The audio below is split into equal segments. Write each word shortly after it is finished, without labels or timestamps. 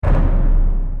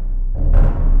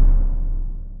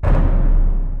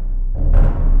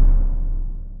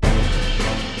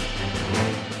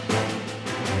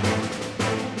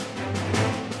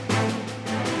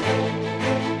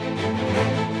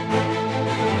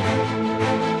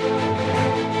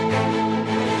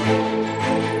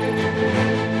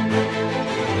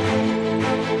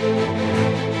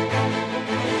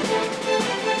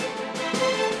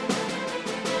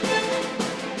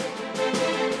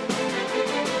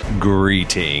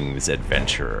Greetings,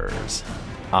 adventurers.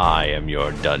 I am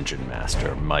your dungeon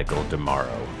master, Michael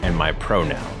Demaro, and my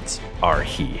pronouns are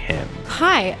he, him.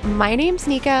 Hi, my name's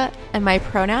Nika, and my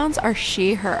pronouns are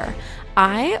she, her.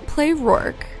 I play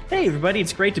Rourke. Hey everybody,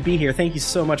 it's great to be here. Thank you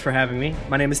so much for having me.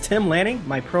 My name is Tim Lanning,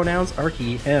 my pronouns are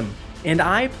he, him. And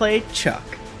I play Chuck.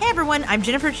 Hey everyone, I'm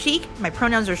Jennifer Cheek, my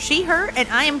pronouns are she, her, and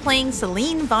I am playing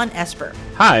Celine Von Esper.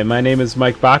 Hi, my name is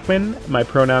Mike Bachman, my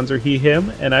pronouns are he,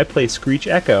 him, and I play Screech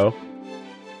Echo.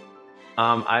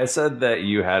 I said that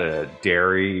you had a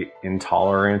dairy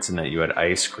intolerance and that you had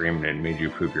ice cream and it made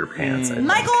you poop your pants.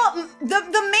 Michael,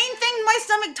 the main thing my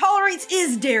stomach tolerates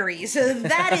is dairy, so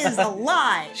that is a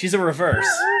lie. She's a reverse.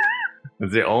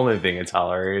 It's the only thing it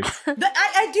tolerates.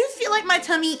 I do feel like my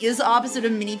tummy is the opposite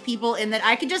of many people in that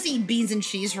I could just eat beans and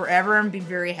cheese forever and be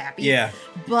very happy. Yeah.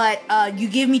 But you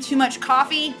give me too much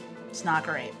coffee, it's not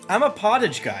great. I'm a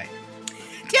pottage guy.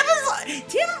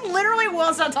 Tim literally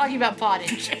will stop talking about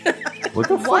pottage. What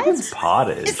the fuck is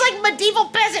pottage? It's like medieval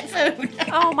peasant food.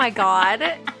 Oh my god.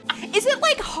 Is it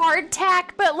like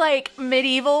hardtack, but like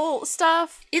medieval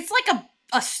stuff? It's like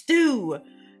a stew.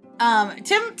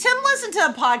 Tim listened to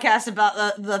a podcast about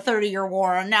the 30-year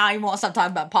war, and now he won't stop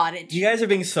talking about pottage. You guys are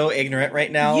being so ignorant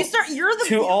right now.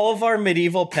 To all of our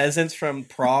medieval peasants from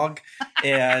Prague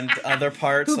and other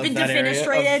parts who've of been that area.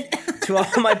 defenestrated. To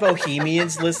all my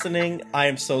bohemians listening, I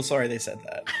am so sorry they said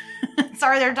that.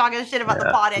 Sorry, they're talking shit about the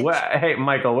pottage. Hey,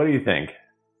 Michael, what do you think?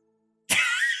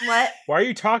 What? Why are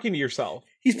you talking to yourself?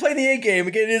 He's playing the egg game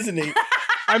again, isn't he?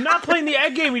 I'm not playing the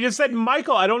egg game. You just said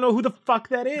Michael. I don't know who the fuck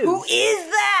that is. Who is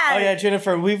that? Oh yeah,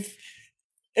 Jennifer,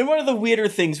 and one of the weirder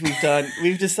things we've done,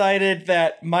 we've decided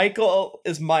that Michael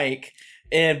is Mike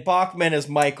and Bachman is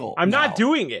Michael. I'm not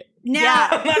doing it. Now,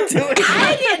 I'm not doing it.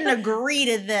 I didn't agree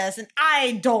to this, and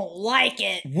I don't like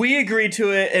it. We agreed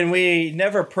to it, and we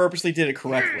never purposely did it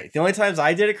correctly. The only times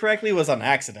I did it correctly was on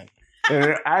accident. And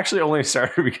it actually only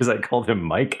started because I called him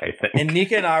Mike, I think. And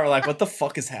Nika and I were like, what the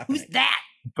fuck is happening? Who's that?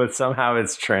 But somehow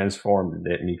it's transformed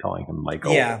into me calling him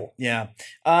Michael. Yeah.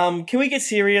 Can we get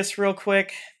serious real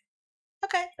quick?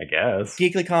 Okay. I guess.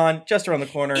 GeeklyCon, just around the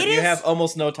corner. It You is- have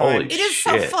almost no time. Holy It is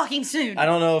shit. so fucking soon. I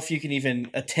don't know if you can even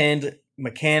attend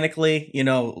mechanically. You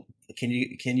know, can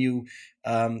you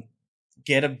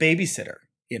get a babysitter?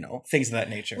 You know, things of that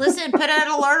nature. Listen, put an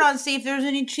alert on, see if there's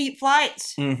any cheap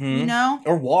flights. Mhm. You know?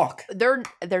 Or walk. They're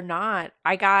not.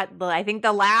 I got I think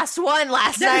the last one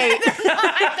last night.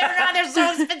 They're not. They're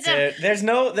so expensive.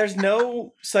 There's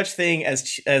no such thing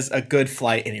as a good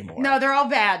flight anymore. No, they're all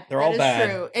bad. They're all That is bad.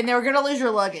 true. And they're going to lose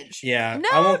your luggage. Yeah. No,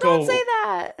 I won't don't go. say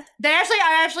that.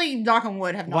 I actually, knock on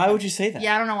wood, have not. Why would you say that?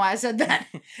 Yeah, I don't know why I said that.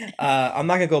 I'm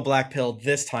not gonna go black pill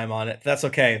this time on it. That's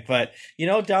okay. But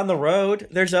down the road,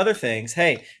 there's other things.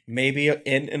 Hey, maybe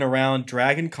in and around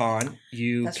Dragon Con,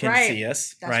 you That's can right. see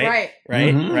us. That's right.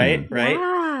 right. Right.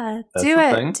 Yeah, That's do the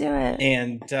it. thing. Do it.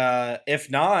 And if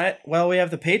not, well, we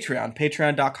have the Patreon,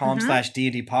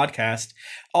 patreon.com/D&D podcast.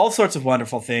 All sorts of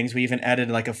wonderful things. We even added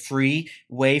like a free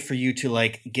way for you to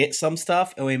get some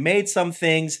stuff. And we made some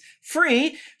things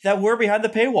free that were behind the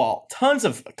paywall. Tons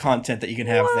of content that you can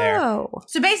have there. Whoa.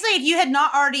 So basically, if you had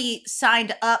not already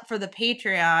signed up for the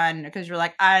Patreon, because you're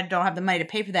like, I don't have the money to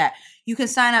pay for that, you can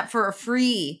sign up for a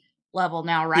free level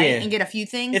now, right? Yeah. And get a few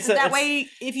things. It's So a- that it's- way,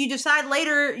 if you decide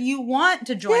later you want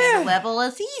to join Yeah. the level,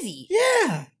 it's easy.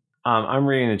 Yeah. I'm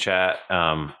reading the chat,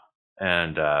 and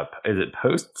is it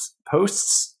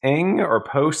postsing or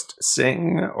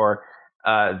postsing or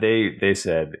they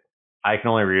said I can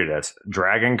only read it as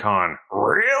Dragon Con.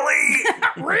 Really?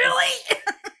 Really?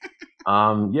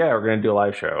 Yeah, we're gonna do a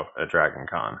live show at Dragon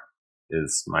Con,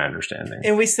 is my understanding.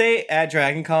 And we say at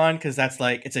Dragon Con because that's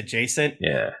it's adjacent.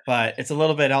 Yeah. But it's a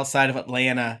little bit outside of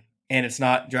Atlanta, and it's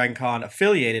not Dragon Con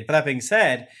affiliated. But that being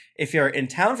said, if you're in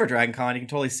town for Dragon Con, you can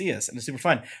totally see us, and it's super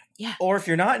fun. Yeah. Or if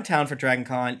you're not in town for Dragon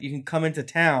Con, you can come into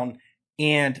town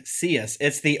and see us.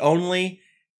 It's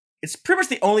pretty much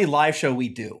the only live show we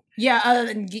do. Yeah, other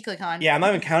than GeeklyCon. Yeah, I'm not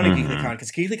even counting Mhm. GeeklyCon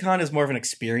because GeeklyCon is more of an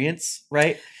experience,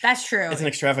 right? That's true. It's an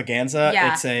extravaganza.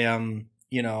 Yeah. It's a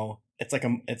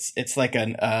it's like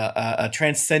a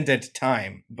transcendent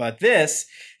time. But this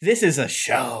is a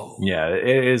show. Yeah,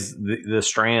 it is the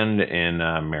Strand in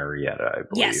Marietta, I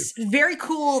believe. Yes, very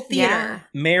cool theater. Yeah.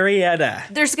 Marietta.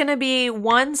 There's going to be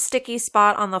one sticky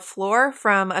spot on the floor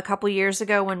from a couple years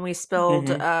ago when we spilled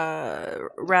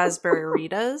raspberry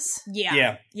Ritas.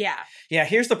 Yeah. Yeah,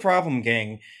 here's the problem,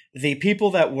 gang. The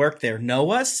people that work there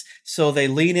know us, so they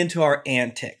lean into our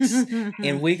antics.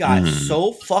 And we got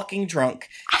so fucking drunk,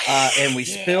 and we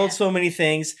spilled so many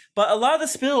things. But a lot of the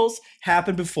spills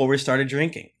happened before we started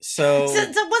drinking. So So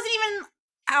it wasn't even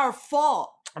our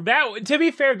fault. That, to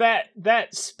be fair,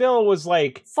 that spill was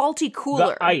like Faulty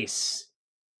cooler. the ice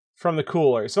from the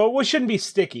cooler, so it shouldn't be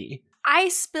sticky. I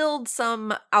spilled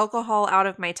some alcohol out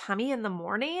of my tummy in the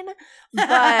morning,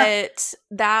 but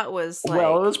that was like...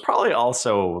 Well, it was probably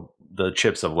also the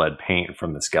chips of lead paint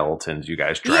from the skeletons you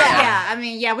guys dragged. Yeah, I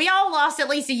mean, we all lost at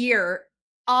least a year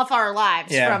off our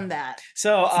lives from that.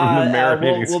 So From the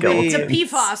marinating we'll be skeletons. The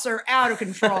PFAS are out of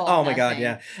control. Oh on my that god, thing.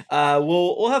 yeah.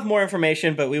 We'll have more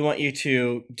information, but we want you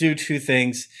to do two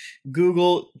things.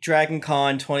 Google Dragon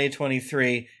Con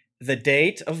 2023, the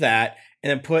date of that,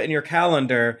 and then put in your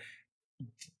calendar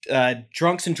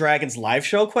Drunks and Dragons live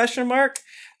show ? Drunks and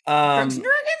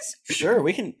Dragons? Sure,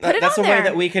 we can. Put it That's on a way there.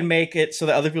 that we can make it so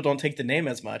that other people don't take the name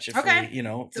as much. If Okay. we,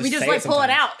 So we just say like pull it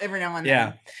sometimes. out every now and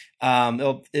then.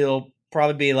 Yeah. It'll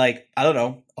probably be like, I don't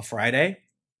know, a Friday,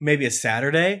 maybe a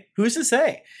Saturday. Who's to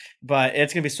say? But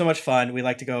it's gonna be so much fun. We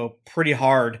like to go pretty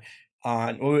hard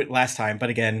on last time, but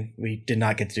again, we did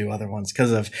not get to do other ones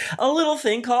because of a little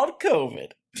thing called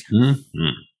COVID. Mm-hmm.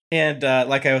 And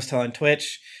like I was telling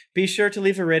Twitch, be sure to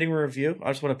leave a rating or review.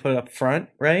 I just want to put it up front,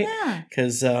 right? Yeah.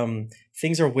 Because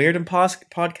things are weird in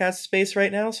podcast space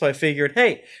right now. So I figured,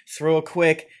 hey, throw a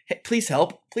quick, hey, please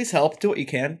help, do what you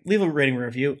can. Leave a rating or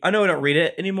review. I know I don't read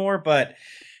it anymore, but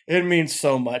it means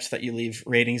so much that you leave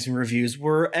ratings and reviews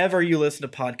wherever you listen to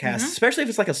podcasts, especially if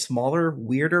it's like a smaller,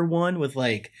 weirder one with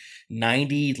like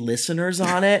 90 listeners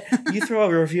on it. You throw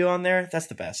a review on there, that's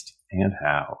the best. And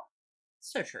how?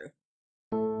 So true.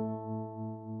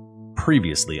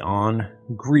 Previously on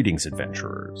Greetings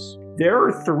Adventurers. There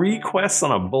are 3 quests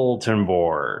on a bulletin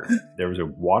board. There was a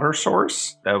water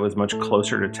source that was much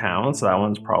closer to town, so that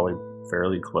one's probably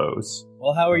fairly close.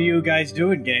 Well, how are you guys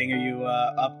doing, gang? Are you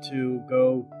up to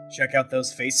go check out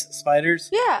those face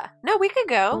spiders? Yeah. No, we could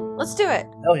go. Let's do it.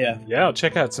 Hell yeah. Yeah, I'll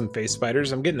check out some face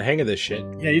spiders. I'm getting the hang of this shit.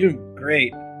 Yeah, you're doing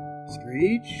great.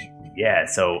 Screech? Yeah,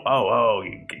 so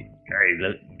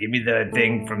give me the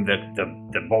thing from the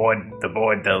board,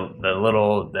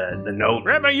 the note.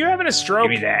 Grandma, you having a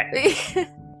stroke? Give me that.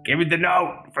 Give me the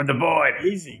note from the board.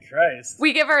 Easy, Christ.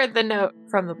 We give her the note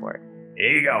from the board.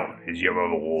 Here you go. Here's your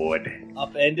reward.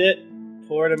 Upend it,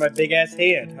 pour it in my big ass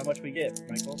hand. How much we get,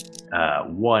 Michael?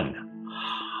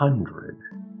 100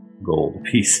 gold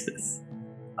pieces.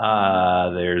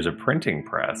 There's a printing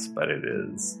press, but it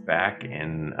is back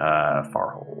in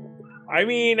Farhold. I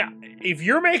mean, if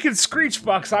you're making Screech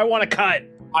bucks, I want to cut.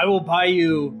 I will buy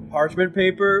you parchment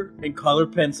paper and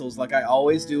colored pencils like I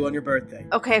always do on your birthday.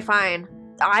 Okay, fine.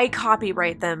 I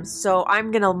copyright them, so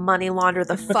I'm gonna money launder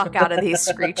the fuck out of these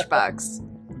Screech bucks.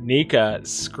 Nika,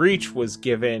 Screech was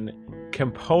given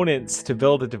components to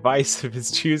build a device of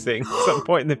his choosing at some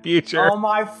point in the future. Oh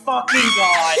my fucking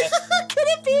god. Could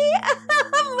it be a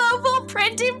mobile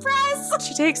printing press?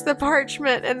 She takes the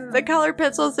parchment and the color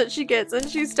pencils that she gets and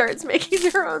she starts making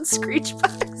her own Screech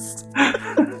bucks.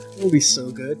 It'll be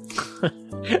so good.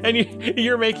 And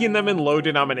you're making them in low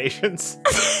denominations.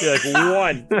 You're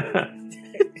like 1,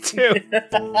 2.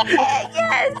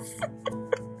 Yes!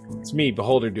 It's me,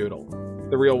 Beholder Doodle,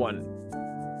 the real one.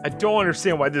 I don't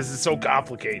understand why this is so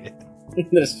complicated.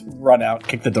 Just run out,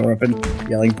 kick the door open,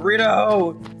 yelling,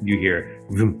 burrito! You hear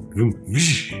vroom, vroom,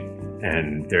 whoosh,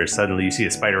 and there's suddenly you see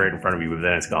a spider right in front of you, but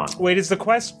then it's gone. Wait, is the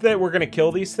quest that we're gonna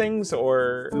kill these things,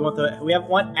 or We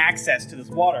want access to this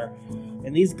water,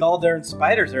 and these Galdarn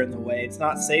spiders are in the way. It's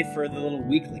not safe for the little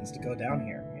weaklings to go down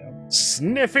here, you know?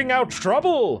 sniffing out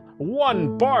trouble?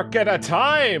 1 bark at a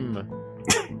time.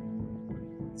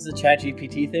 This is a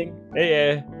ChatGPT thing.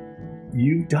 Hey,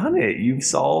 You've done it. You've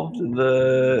solved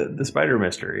the spider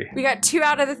mystery. We got 2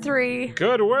 out of the 3.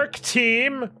 good work,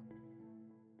 team.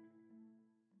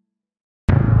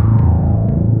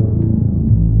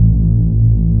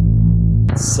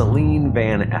 Celine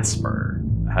Van Esper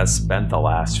has spent the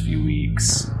last few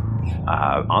weeks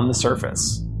on the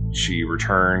surface. She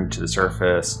returned to the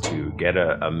surface to get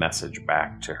a message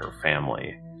back to her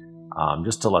family,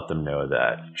 just to let them know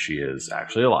that she is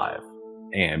actually alive.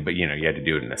 But you had to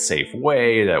do it in a safe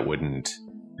way that wouldn't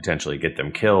potentially get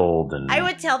them killed. And I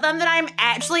would tell them that I'm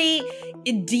actually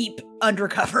deep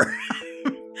undercover.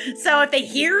 So if they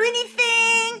hear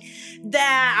anything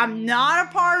that I'm not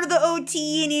a part of the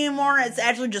OT anymore, it's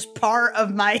actually just part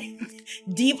of my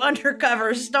deep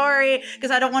undercover story, because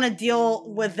I don't want to deal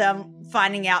with them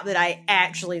finding out that I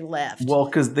actually left. well,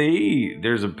 because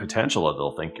there's a potential that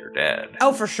they'll think you're dead.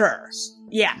 Oh, for sure.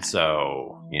 Yeah.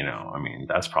 So,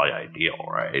 that's probably ideal,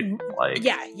 right? Like,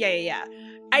 Yeah.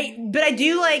 But I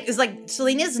do like, is like,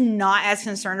 Selena's not as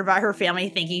concerned about her family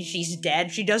thinking she's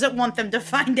dead. She doesn't want them to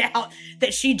find out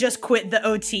that she just quit the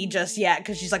OT just yet,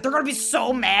 because she's like, they're going to be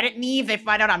so mad at me if they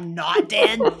find out I'm not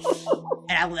dead and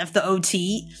I left the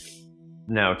OT.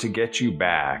 Now, to get you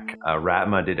back,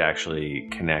 Ratma did actually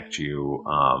connect you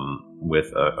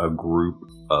with a group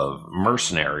of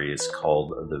mercenaries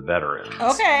called the Veterans.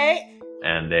 Okay.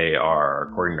 And they are,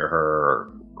 according to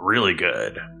her, really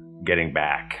good. Getting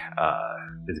back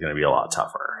is going to be a lot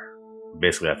tougher.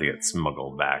 Basically, have to get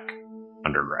smuggled back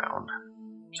underground.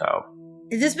 So,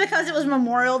 is this because it was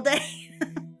Memorial Day?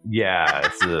 Yeah,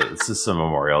 it's just some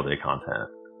Memorial Day content.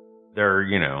 They're,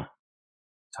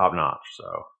 top notch.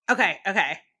 So, okay.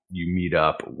 You meet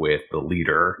up with the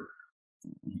leader.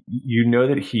 You know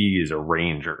that he is a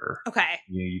ranger. Okay.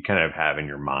 You kind of have in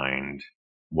your mind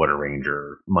what a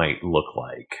ranger might look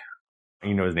like.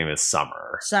 You know his name is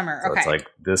Summer. Summer, so okay. It's like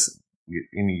this,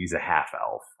 and he's a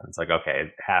half-elf. And it's like,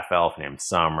 okay, half-elf named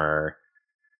Summer,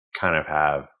 kind of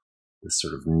have this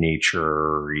sort of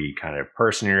nature-y kind of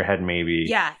person in your head maybe.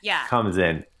 Yeah. Comes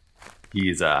in.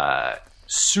 He's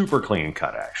super clean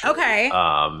cut, actually. Okay.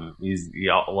 He's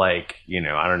like,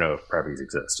 I don't know if preppies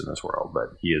exist in this world, but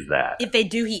he is that. If they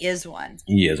do, he is one.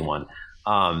 He is one.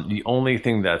 The only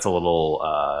thing that's a little,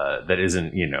 that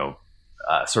isn't,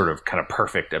 sort of kind of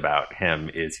perfect about him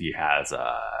is he's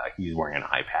wearing an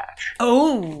eye patch.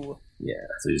 Oh. Yeah,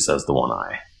 so he just has the one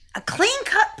eye. A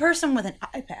clean-cut person with an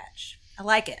eye patch. I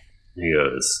like it. He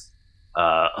goes,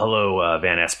 hello,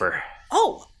 Van Esper.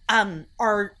 Oh,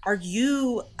 are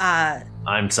you,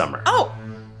 I'm Summer. Oh,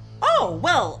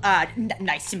 well,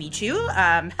 nice to meet you.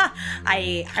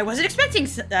 I wasn't expecting,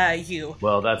 you.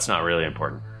 Well, that's not really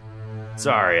important.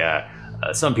 Sorry,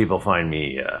 some people find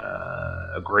me,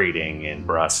 grating and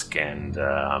brusque and,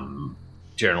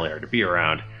 generally hard to be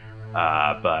around,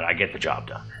 but I get the job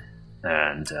done.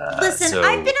 And, listen,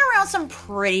 I've been around some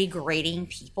pretty grating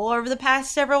people over the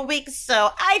past several weeks, so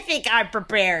I think I'm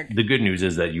prepared. The good news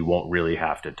is that you won't really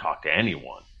have to talk to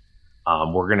anyone.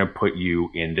 We're going to put you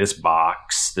in this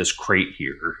box, this crate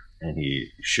here, and he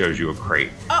shows you a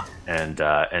crate. Oh. And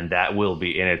that will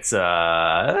be, and it's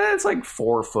like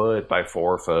 4 foot by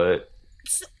 4 foot.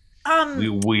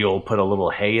 We'll put a little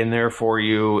hay in there for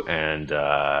you,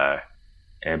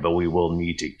 but we will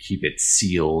need to keep it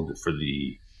sealed for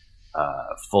the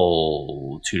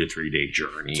full 2 to 3 day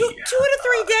journey. 2 to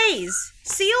 3 days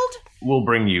sealed. We'll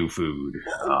bring you food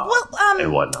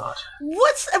and whatnot. Will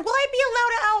I be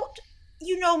allowed out?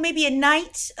 Maybe a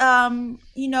night. Or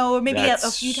maybe a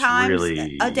few times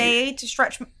a day to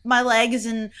stretch my legs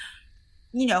and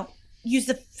use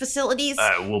the facilities.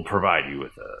 We'll provide you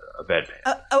with a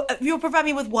bedpan. You'll provide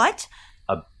me with what?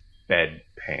 A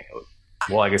bedpan.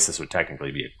 Well, I guess this would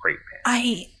technically be a crate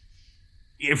pan.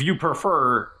 If you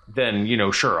prefer, then,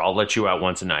 sure, I'll let you out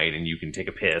once a night and you can take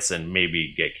a piss and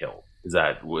maybe get killed. Is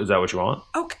that what you want?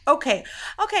 Okay.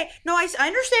 No, I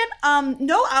understand.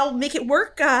 No, I'll make it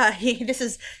work. This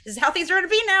is how things are going to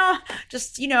be now.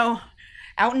 Just,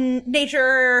 out in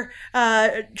nature,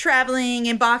 traveling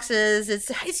in boxes.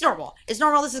 It's normal. It's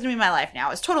normal. This is going to be my life now.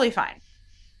 It's totally fine.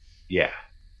 Yeah,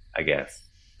 I guess.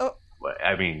 Oh.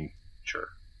 I mean, sure.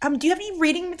 Do you have any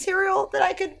reading material that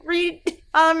I could read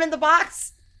in the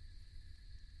box?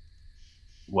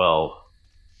 Well,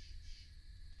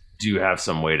 do you have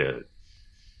some way to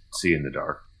see in the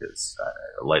dark? Because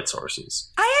light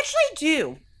sources. I actually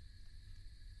do.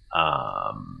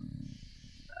 I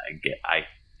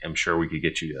am sure we could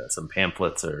get you some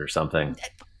pamphlets or something.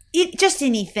 Just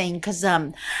anything, because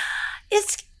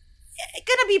it's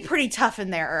gonna be pretty tough in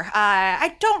there.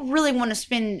 I don't really want to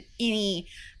spend any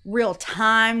real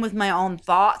time with my own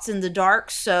thoughts in the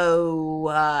dark, so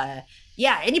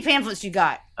any pamphlets you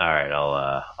got. All right,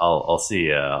 I'll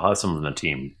see. I'll have some of the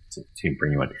team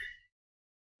bring you in.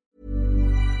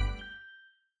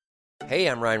 Hey,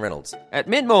 I'm Ryan Reynolds. At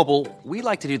Mint Mobile, we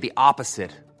like to do the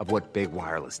opposite of what Big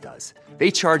Wireless does.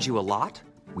 They charge you a lot,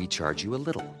 we charge you a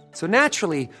little. So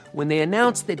naturally, when they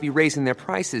announced they'd be raising their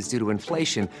prices due to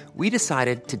inflation, we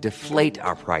decided to deflate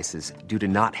our prices due to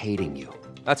not hating you.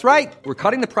 That's right. We're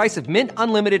cutting the price of Mint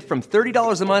Unlimited from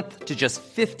 $30 a month to just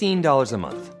 $15 a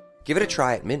month. Give it a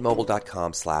try at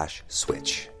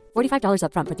mintmobile.com/switch. $45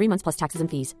 up front for 3 months plus taxes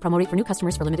and fees. Promo rate for new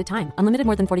customers for limited time. Unlimited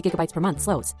more than 40 gigabytes per month.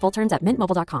 Slows full terms at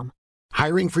mintmobile.com.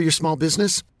 Hiring for your small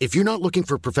business? If you're not looking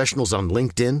for professionals on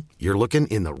LinkedIn, you're looking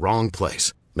in the wrong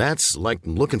place. That's like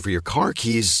looking for your car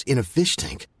keys in a fish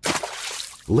tank.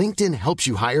 LinkedIn helps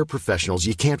you hire professionals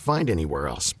you can't find anywhere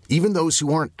else, even those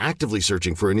who aren't actively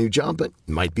searching for a new job but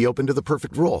might be open to the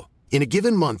perfect role. In a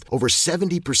given month, over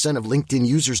 70% of LinkedIn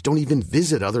users don't even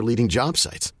visit other leading job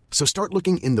sites. So start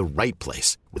looking in the right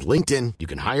place. With LinkedIn, you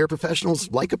can hire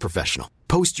professionals like a professional.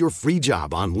 Post your free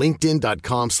job on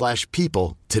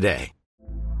linkedin.com/people today.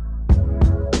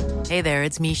 Hey there,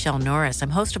 it's Michelle Norris.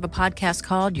 I'm host of a podcast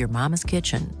called Your Mama's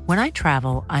Kitchen. When I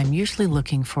travel, I'm usually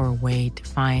looking for a way to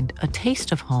find a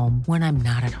taste of home when I'm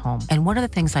not at home. And one of the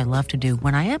things I love to do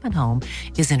when I am at home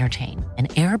is entertain. And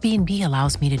Airbnb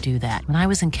allows me to do that. When I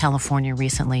was in California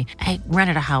recently, I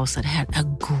rented a house that had a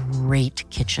great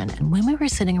kitchen. And when we were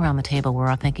sitting around the table, we're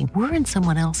all thinking, we're in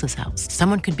someone else's house.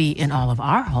 Someone could be in all of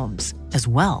our homes as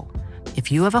well.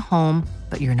 If you have a home,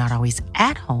 but you're not always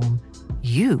at home,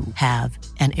 you have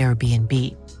an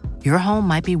Airbnb. Your home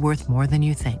might be worth more than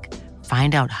you think.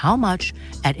 Find out how much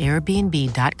at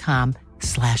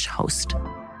airbnb.com/host.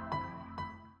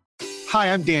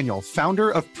 Hi, I'm Daniel, founder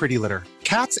of Pretty Litter.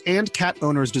 Cats and cat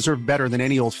owners deserve better than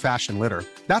any old-fashioned litter.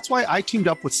 That's why I teamed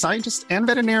up with scientists and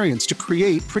veterinarians to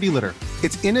create Pretty Litter.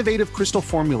 Its innovative crystal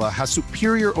formula has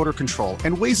superior odor control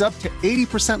and weighs up to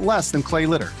 80% less than clay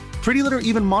litter. Pretty Litter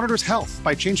even monitors health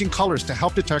by changing colors to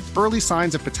help detect early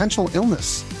signs of potential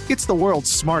illness. It's the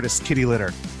world's smartest kitty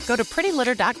litter. Go to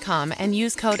prettylitter.com and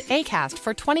use code ACAST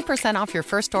for 20% off your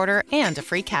first order and a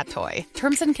free cat toy.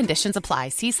 Terms and conditions apply.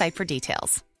 See site for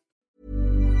details.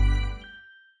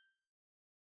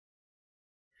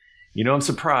 You know, I'm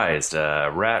surprised.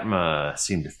 Ratma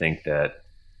seemed to think that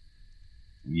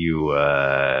you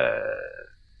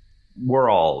we're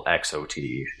all XOT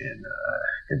in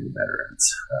the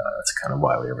veterans. That's kind of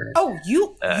why we ever. Oh,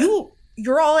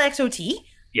 you're all XOT?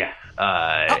 Yeah,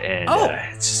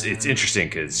 it's interesting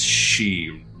because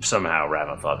she somehow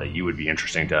Ratma thought that you would be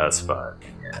interesting to us, but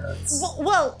yeah.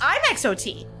 Well, I'm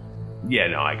XOT. Yeah,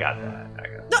 no, I got that.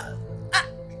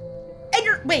 And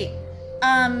you're wait.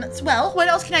 Well, what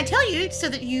else can I tell you so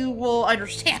that you will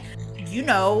understand? You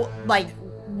know, like,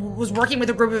 was working with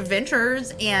a group of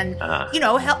adventurers and,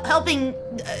 helping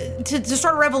to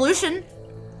start a revolution.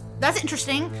 That's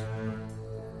interesting.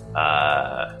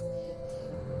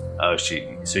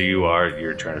 So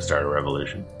you're trying to start a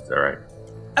revolution. Is that right?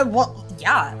 Well,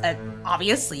 yeah,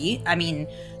 obviously. I mean,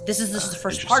 this is the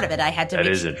first part of it. I had to make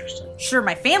interesting. Sure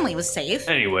my family was safe.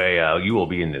 Anyway, you will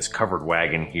be in this covered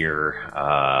wagon here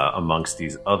amongst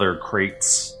these other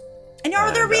crates. And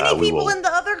are there any people in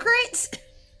the other crates?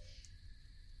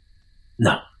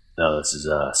 No, this is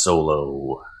a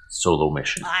solo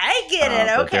mission. I get it.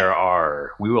 Okay.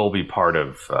 But we will be part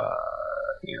of a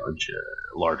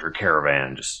larger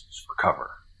caravan just for cover.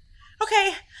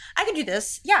 Okay, I can do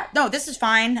this. Yeah, no, this is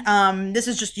fine. This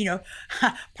is just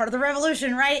part of the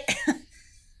revolution, right?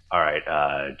 All right.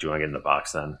 Do you want to get in the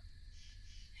box then?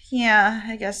 Yeah,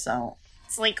 I guess so.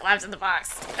 Slink climbs in the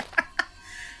box.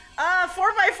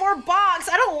 4x4 box.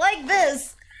 I don't like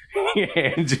this. He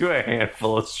hands you a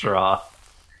handful of straw.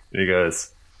 And he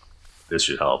goes, "This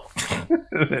should help."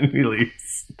 And then he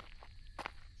leaves.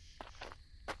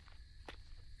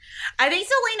 I think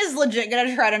Celine is legit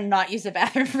gonna try to not use the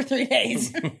bathroom for 3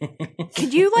 days.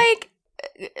 Could you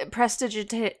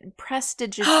prestidigitate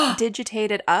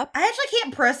it up? I actually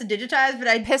can't prestidigitize, but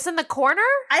I'd piss in the corner?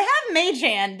 I have Mage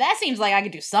Hand. That seems like I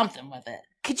could do something with it.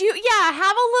 Could you,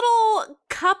 have a little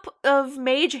cup of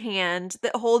Mage Hand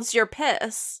that holds your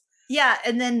piss. Yeah,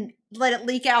 and then let it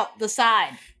leak out the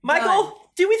side. Michael,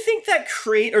 do we think that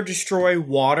create or destroy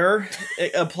water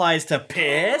applies to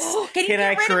piss? Can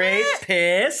I create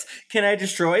piss? Can I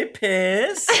destroy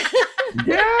piss?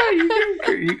 Yeah,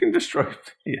 you can destroy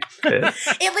piss.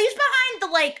 It leaves behind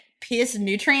the piss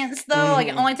nutrients though. Like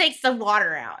it only takes the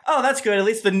water out. Oh, that's good. At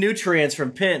least the nutrients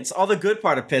from piss. All the good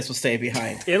part of piss will stay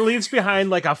behind. It leaves behind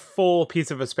like a full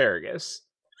piece of asparagus.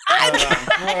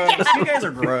 You guys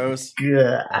are gross.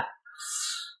 Yeah.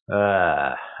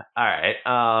 All right.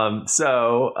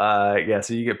 So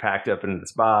you get packed up into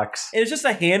this box. It's just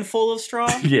a handful of straw?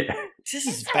 Yeah. This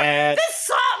is bad.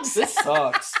 This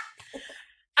sucks.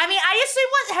 I mean, I assume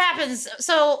what happens.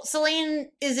 So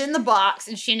Celine is in the box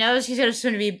and she knows she's just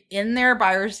going to be in there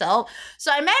by herself.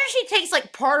 So I imagine she takes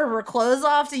part of her clothes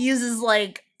off to use as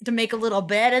to make a little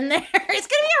bed in there. It's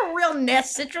gonna be a real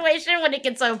nest situation when it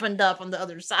gets opened up on the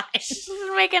other side. She's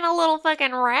making a little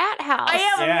fucking rat house. I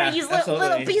am. I'm gonna use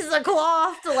little pieces of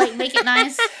cloth to make it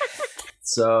nice.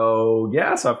 So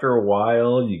after a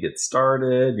while, you get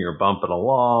started. You're bumping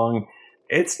along.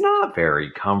 It's not very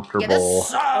comfortable. Yeah, this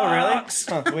sucks.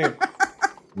 Oh, really? Oh, weird.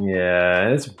 Yeah,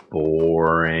 it's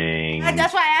boring.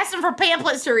 That's why I asked him for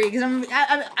pamphlets to read, because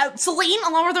Celine,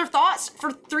 along with her thoughts,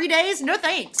 for 3 days, no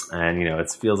thanks. And,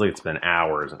 it feels like it's been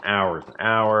hours and hours and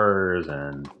hours,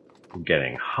 and I'm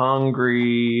getting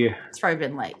hungry. It's probably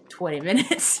been 20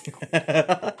 minutes.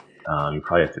 You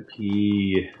probably have to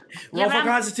pee. Roll for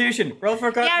Constitution. Roll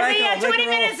for Constitution. Yeah, 20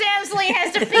 minutes Emsley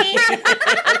has to pee.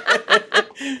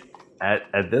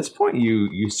 At this point,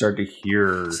 you start to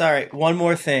hear. Sorry, one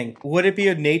more thing. Would it be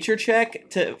a nature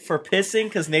check for pissing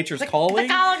because nature's calling?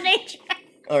 The call of nature.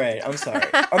 All right, I'm sorry.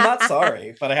 I'm not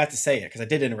sorry, but I have to say it because I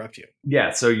did interrupt you.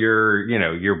 Yeah, so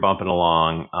you're bumping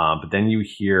along, but then you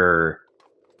hear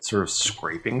sort of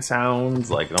scraping sounds,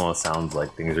 like it almost sounds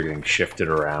like things are getting shifted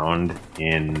around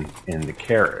in the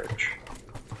carriage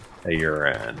that you're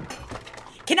in.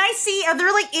 Can I see, are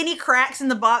there like any cracks in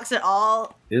the box at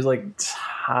all? There's like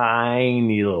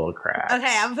tiny little cracks.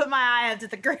 Okay, I'm putting my eye up to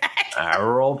the crack.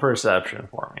 Roll perception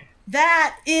for me.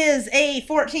 That is a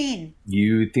 14.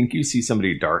 You think you see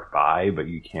somebody dart by, but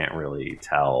you can't really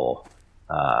tell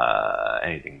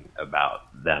anything about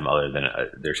them other than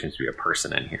there seems to be a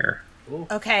person in here.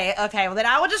 Okay. Well, then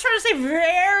I will just try to stay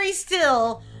very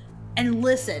still and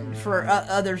listen for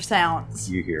other sounds.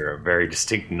 You hear a very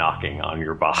distinct knocking on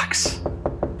your box.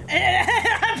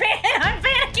 I'm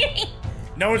panicking.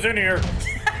 No one's in here.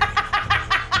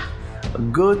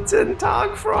 Guten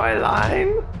Tag,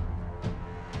 Fräulein.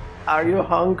 Are you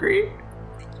hungry?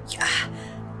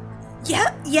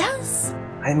 Yeah. Yes.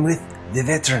 I'm with the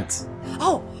veterans.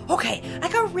 Oh, okay. I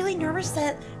got really nervous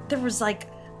that there was like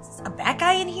a bad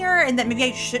guy in here and that maybe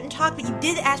I shouldn't talk, but you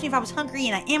did ask me if I was hungry,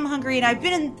 and I am hungry, and I've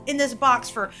been in this box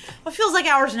for what feels like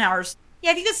hours and hours.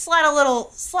 Yeah, if you could slide a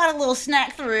little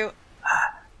snack through.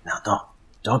 No,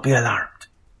 don't be alarmed.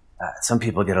 Some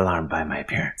people get alarmed by my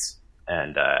appearance.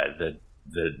 And the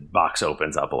box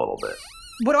opens up a little bit.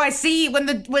 What do I see when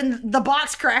the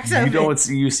box cracks open?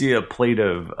 You see a plate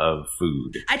of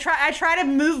food. I try to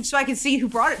move so I can see who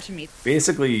brought it to me.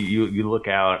 Basically, you look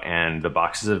out and the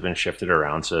boxes have been shifted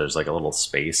around, so there's like a little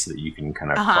space that you can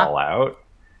kind of crawl out.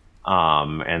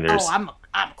 And there's I'm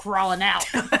crawling out.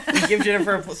 You give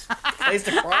Jennifer a place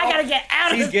to crawl. I gotta get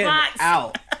out of this box. She's getting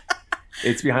out.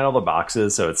 It's behind all the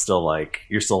boxes, so it's still like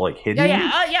you're still like hidden.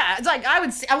 Yeah. It's like I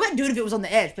wouldn't do it if it was on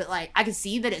the edge, but like I can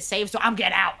see that it's safe, so I'm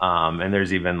getting out. And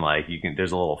there's even like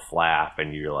there's a little flap,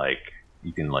 and you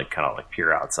can kind of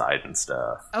peer outside and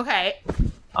stuff. Okay.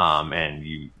 And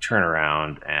you turn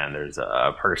around, and there's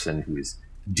a person who's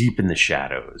deep in the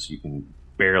shadows. You can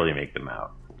barely make them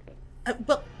out.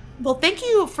 Well, thank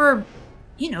you for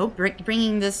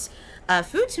bringing this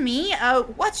food to me.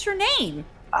 What's your name?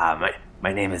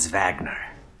 My name is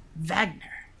Wagner. Wagner.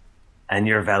 And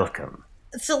you're welcome.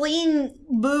 Celine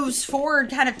moves forward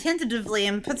kind of tentatively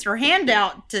and puts her hand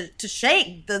out to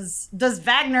shake. Does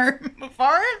Wagner move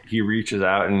forward? He reaches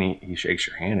out and he shakes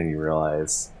your hand, and you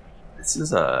realize this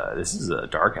is a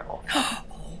dark elf.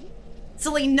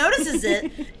 Celine notices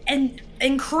it and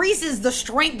increases the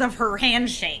strength of her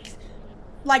handshake.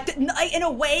 Like in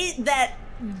a way that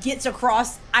gets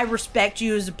across, I respect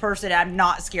you as a person, I'm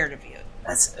not scared of you.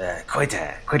 That's quite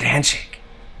a handshake.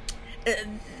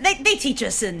 They teach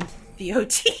us in the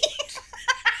OT.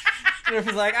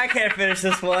 Jennifer's like, I can't finish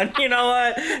this one. You know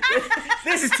what?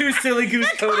 This is too silly goose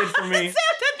coded for me. Except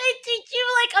that they teach you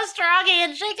like a strong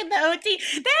handshake in the OT. They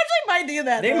actually might do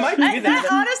that. They might do that.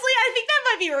 Honestly, I think that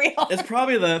might be real. It's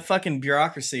probably the fucking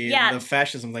bureaucracy and the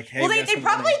fascism. Like, hey, well, they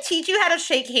probably teach you how to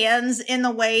shake hands in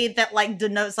the way that like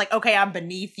denotes like, okay, I'm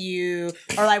beneath you,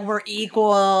 or like we're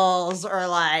equals, or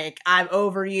like I'm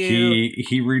over you.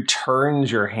 He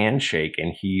returns your handshake,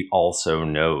 and he also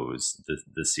knows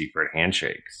the secret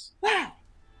handshakes. Wow.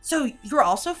 So you're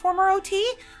also former OT?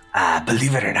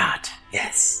 Believe it or not,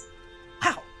 yes.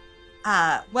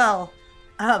 Wow. Well,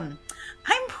 I'm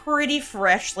pretty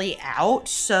freshly out,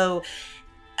 so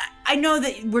I know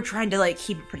that we're trying to like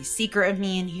keep it pretty secret of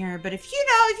me in here, but if you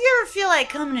ever feel like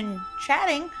coming and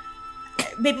chatting,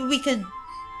 maybe we could,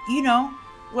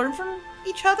 learn from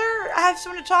each other, have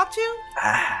someone to talk to?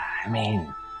 I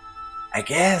mean, I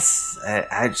guess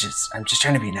I'm just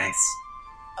trying to be nice.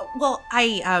 Well,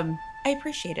 I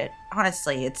appreciate it.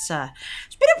 Honestly, it's been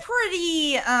a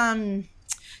pretty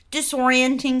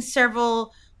disorienting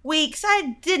several weeks.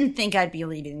 I didn't think I'd be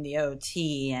leading the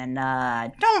OT, and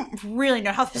don't really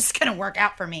know how this is going to work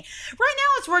out for me. Right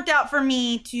now, it's worked out for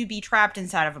me to be trapped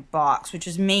inside of a box, which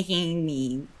is making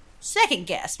me second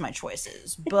guess my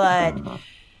choices. But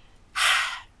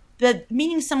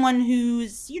meeting someone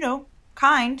who's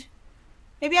kind,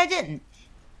 maybe I didn't.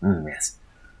 Yes.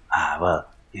 Well,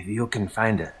 if you can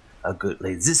find a good,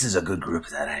 this is a good group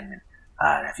that I'm in.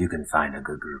 If you can find a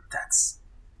good group, that's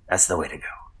the way to go.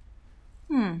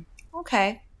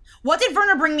 Okay. What did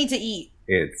Werner bring me to eat?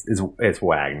 It's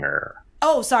Wagner.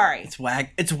 Oh, sorry. It's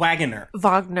Wagner.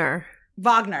 Wagner.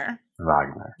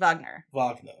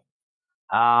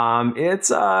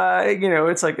 It's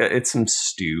it's some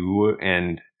stew,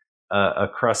 and a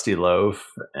crusty loaf,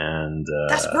 and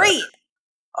That's great.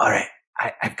 All right,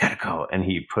 I've got to go. And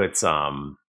he puts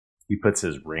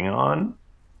his ring on,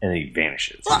 and he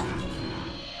vanishes. And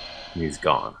he's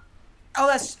gone.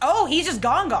 He's just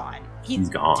gone. He's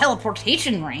gone.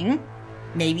 Teleportation ring,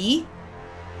 maybe.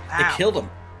 They Wow. killed him.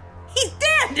 He's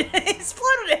dead. It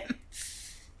exploded him.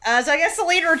 So I guess the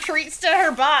leader retreats to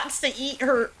her box to eat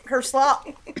her slop.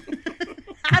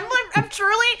 I'm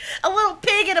truly a little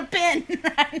pig in a pen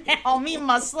right now. I'm eating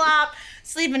my slop,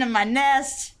 sleeping in my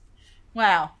nest.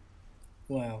 Wow.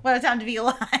 What a time to be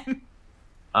alive.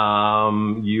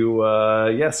 So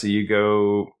you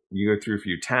go through a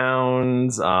few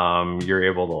towns. You're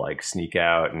able to like sneak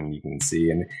out, and you can see,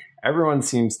 and everyone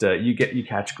seems to you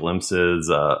catch glimpses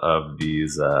of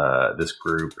these this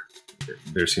group.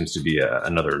 There seems to be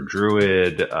another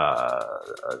druid,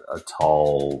 a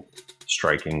tall,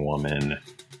 striking woman,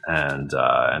 and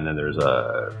then there's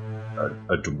a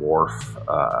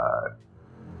dwarf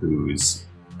who's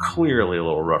clearly a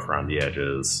little rough around the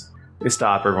edges. They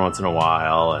stop every once in a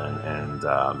while, and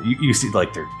you see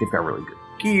like they've got really good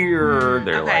gear.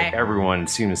 They're like, everyone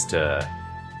seems to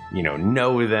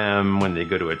know them when they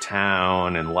go to a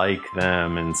town and like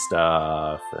them and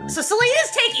stuff. And So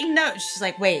Selena's taking notes. She's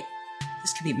like, wait,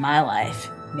 this could be my life,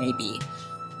 maybe.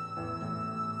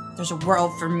 There's a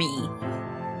world for me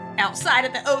outside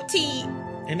of the OT.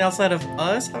 And outside of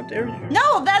us? How dare you?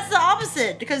 No, that's the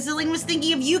opposite, because Selena was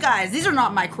thinking of you guys. These are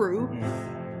not my crew.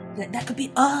 That could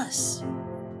be us.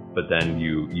 but then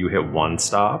you hit one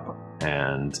stop,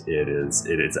 and it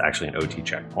is actually an OT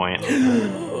checkpoint.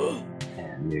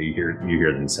 And you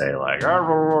hear them say like,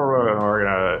 "We're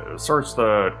gonna search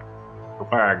the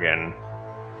wagon."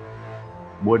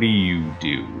 What do you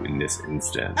do in this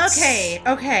instance?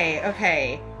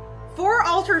 Okay. For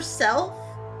alter self,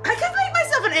 I could make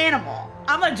myself an animal.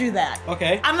 I'm gonna do that.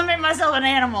 Okay. I'm gonna make myself an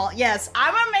animal. Yes,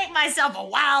 I'm gonna make myself a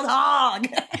wild hog.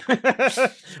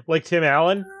 Like Tim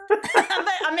Allen?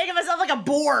 I'm making myself like a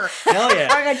boar. Hell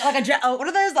yeah. What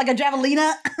are those? Like a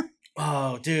javelina?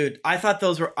 Oh, dude. I thought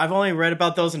those were... I've only read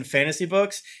about those in fantasy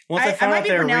books. Once I found might out be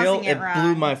they were real, pronouncing it it blew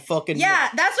wrong. my fucking... Yeah,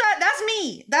 that's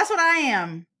me. That's what I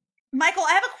am. Michael,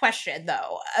 I have a question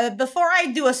though. Before I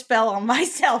do a spell on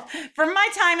myself, from my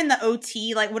time in the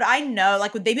OT, like, would I know?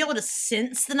 Like, would they be able to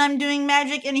sense that I'm doing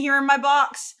magic in here in my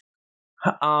box?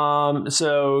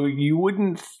 So you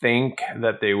wouldn't think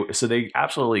that they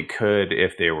absolutely could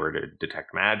if they were to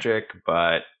detect magic,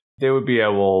 but they would be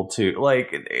able to,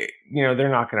 like, they're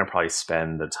not going to probably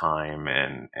spend the time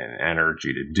and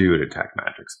energy to do a detect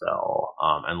magic spell,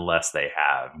 unless they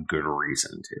have good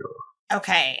reason to.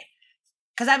 Okay.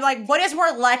 Because I'm like, what is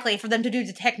more likely for them to do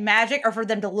detect magic or for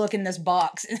them to look in this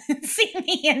box and see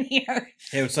me in here?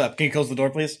 Hey, what's up? Can you close the door,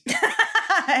 please?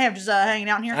 I am just hanging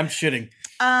out in here. I'm shitting.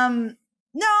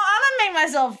 No, I'm gonna make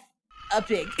myself a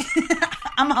pig.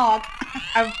 I'm a hog.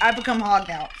 I've become hog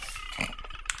now.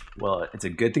 Well, it's a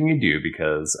good thing you do,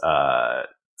 because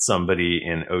somebody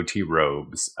in OT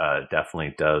robes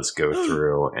definitely does go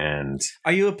through and...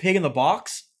 Are you a pig in the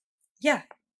box? Yeah.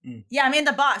 Yeah, I'm in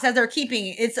the box as they're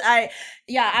keeping.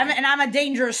 I'm a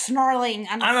dangerous snarling.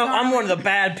 I'm one of the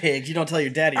bad pigs. You don't tell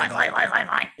your daddy. You don't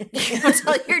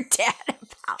tell your dad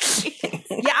about me.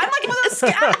 Yeah, I'm like one of those.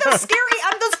 I'm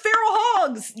those feral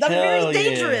hogs. I'm very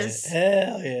dangerous.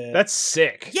 Hell yeah. That's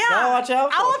sick. Yeah, Gotta watch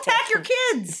out for I'll it. attack your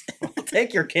kids.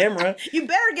 Take your camera. You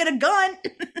better get a gun.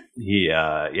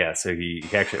 So he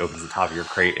actually opens the top of your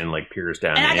crate and like peers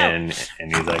down And I go, in,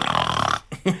 and he's like,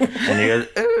 and he goes,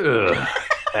 "Ugh,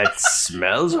 that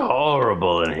smells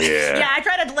horrible in here." Yeah, I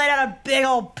tried to let out a big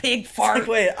old pig fart. Like,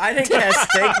 wait, I didn't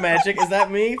cast steak magic. Is that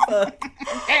me? Fuck.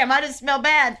 Damn, I just smell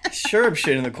bad. Sure, I'm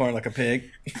shitting in the corner like a pig.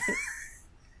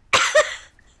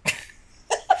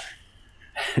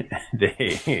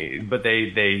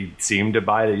 They seem to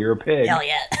buy that you're a pig. Hell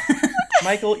yeah.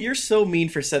 Michael, you're so mean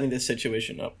for setting this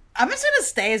situation up. I'm just gonna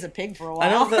stay as a pig for a while.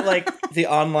 I know that, like, the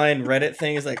online Reddit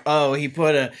thing is like, oh, he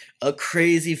put a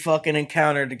crazy fucking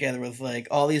encounter together with, like,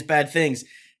 all these bad things.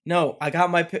 No, I got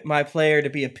my player to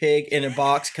be a pig in a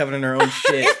box covered in her own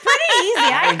shit. It's pretty easy.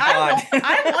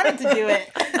 I wanted to do it.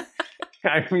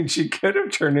 I mean, she could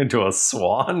have turned into a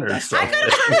swan or something. I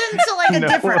could have turned into like a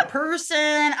different person.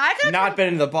 I could have Not been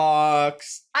in the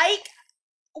box.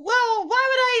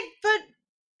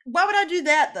 Why would I do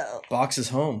that though? Box is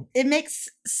home. It makes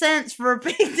sense for a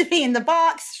pig to be in the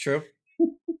box. It's true.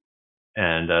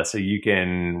 And so you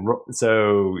can,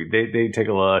 so they take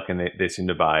a look and they seem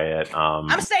to buy it.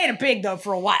 I'm staying a pig though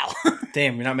for a while.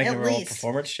 Damn, you're not making At a roll least.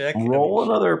 performance check? Roll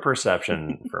another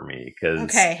perception for me, because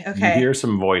Okay. you hear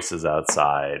some voices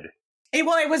outside.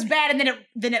 It was bad, and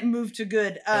then it moved to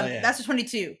good. That's a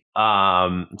 22.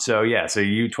 So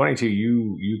you 22.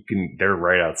 You can. They're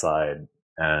right outside,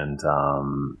 and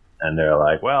they're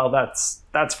like, well, that's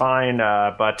fine.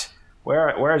 But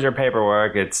where's your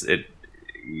paperwork?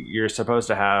 You're supposed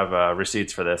to have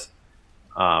receipts for this.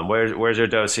 Where's your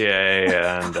dossier?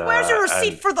 And where's your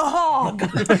receipt for the hog?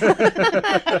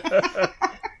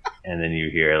 And then you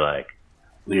hear like,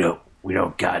 we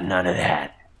don't got none of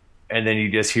that. And then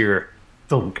you just hear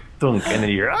thunk, thunk, and then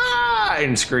you hear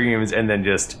and screams, and then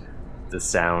just the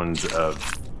sounds of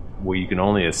what you can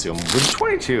only assume with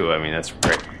 22. I mean, that's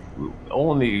great. You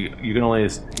can only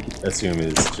assume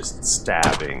is just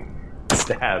stabbing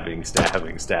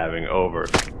over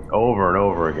and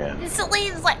over again.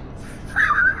 Celine's like.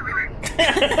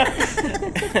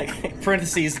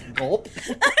 Parentheses, gulp.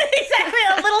 Exactly,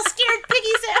 a little scared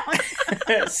piggy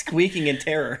sound. Squeaking in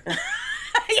terror.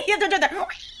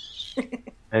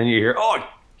 And you hear, oh,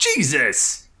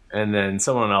 Jesus! And then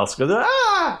someone else goes,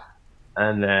 ah!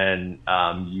 And then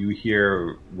you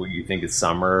hear what you think is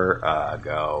Summer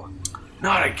go,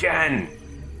 not again!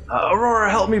 Aurora,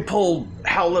 help me pull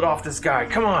Howlet off this guy,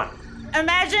 come on!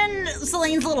 Imagine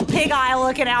Celine's little pig eye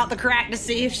looking out the crack to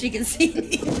see if she can see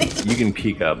anything. You can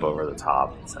peek up over the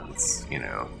top since,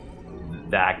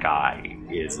 that guy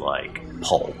is like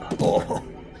pulp. Oh.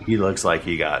 He looks like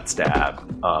he got stabbed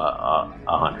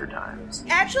 100 times.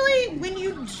 Actually, when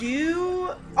you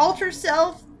do alter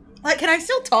self, like, can I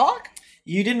still talk?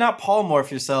 You did not polymorph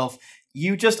yourself.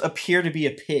 You just appear to be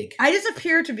a pig. I just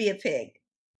appear to be a pig.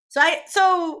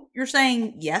 So you're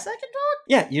saying yes, I can talk?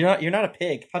 Yeah, you're not a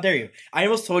pig. How dare you? I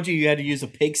almost told you had to use a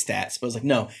pig stats, but I was like,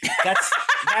 no, that's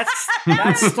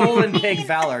stolen pig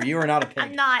valor. You are not a pig.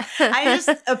 I'm not. I just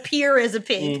appear as a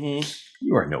pig. Mm-hmm.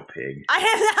 You are no pig.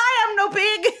 I am no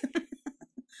pig.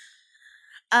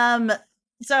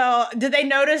 So did they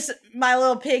notice my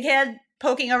little pig head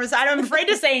poking over the side? I'm afraid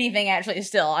to say anything. Actually,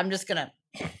 still, I'm just gonna.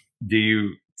 Do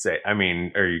you say? I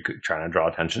mean, are you trying to draw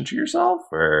attention to yourself,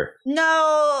 or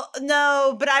no?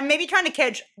 But I'm maybe trying to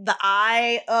catch the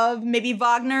eye of maybe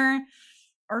Wagner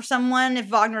or someone if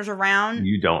Wagner's around.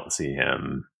 You don't see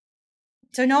him.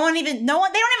 So they don't even know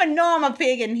I'm a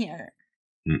pig in here.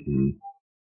 Mm-mm.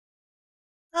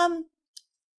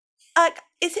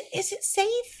 Is it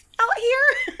safe out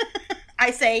here?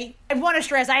 I say, I want to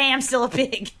stress, I am still a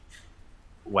pig.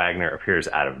 Wagner appears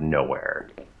out of nowhere.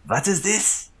 What is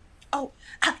this? Oh,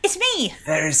 it's me.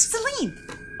 There's Celine.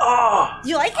 Oh,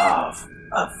 you like it?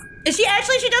 She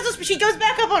does this. She goes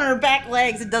back up on her back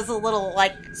legs and does a little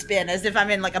like spin as if I'm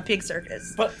in like a pig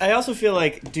circus. But I also feel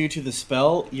like due to the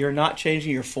spell, you're not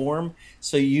changing your form,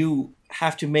 so you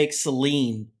have to make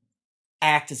Celine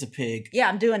act as a pig. Yeah,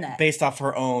 I'm doing that based off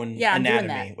her own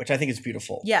anatomy, which I think is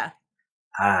beautiful. Yeah.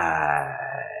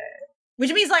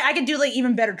 Which means like I can do like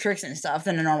even better tricks and stuff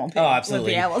than a normal pig. Oh,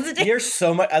 absolutely. Would be able to do. You're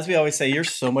so much, as we always say, you're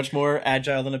so much more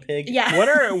agile than a pig. Yeah. What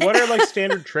are like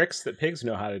standard tricks that pigs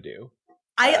know how to do?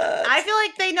 I feel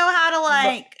like they know how to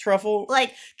like truffle,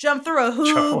 like jump through a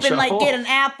hoop and like get an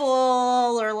apple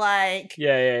or like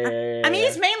yeah. I mean,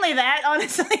 it's mainly that,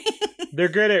 honestly. They're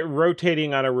good at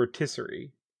rotating on a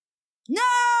rotisserie.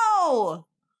 No,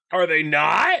 are they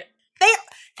not?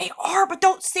 They are, but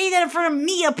don't say that in front of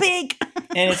me, a pig.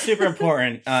 And it's super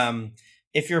important.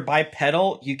 If you're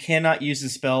bipedal, you cannot use the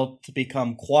spell to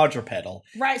become quadrupedal.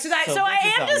 Right. So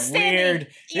I am just standing.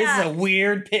 This is a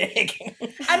weird pig.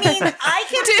 I mean,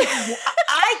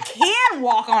 I can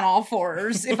walk on all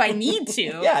fours if I need to.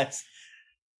 Yes.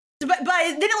 But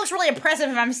then it looks really impressive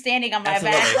if I'm standing on my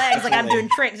back legs, like I'm doing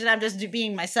tricks and I'm just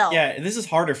being myself. Yeah, this is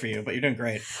harder for you, but you're doing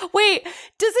great. Wait,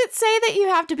 does it say that you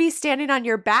have to be standing on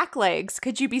your back legs?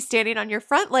 Could you be standing on your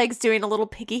front legs doing a little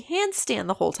piggy handstand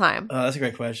the whole time? That's a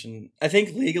great question. I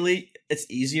think legally it's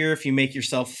easier if you make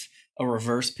yourself a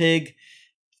reverse pig,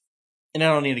 and I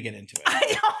don't need to get into it.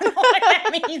 I don't know what that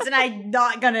means, and I'm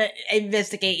not going to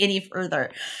investigate any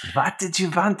further. What did you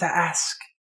want to ask?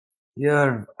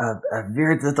 You're a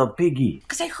weird little piggy.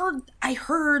 Because I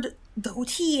heard the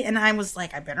OT, and I was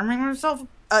like, I better make myself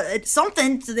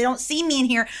something so they don't see me in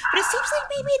here. But it seems like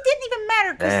maybe it didn't even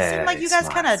matter because it seemed like you guys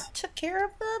kind of took care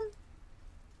of them.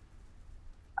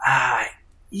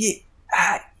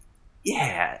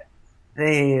 Yeah.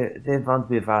 They won't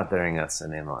be bothering us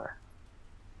anymore.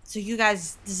 So you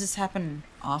guys, does this happen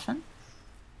often?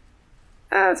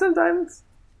 Sometimes.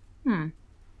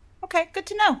 Okay, good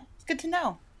to know. It's good to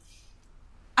know.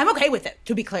 I'm okay with it,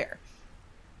 to be clear.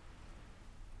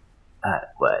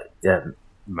 What?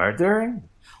 Murdering?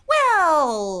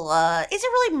 Well, is it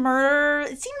really murder?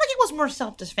 It seemed like it was more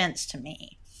self-defense to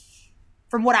me.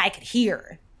 From what I could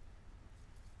hear.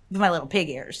 With my little pig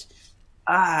ears.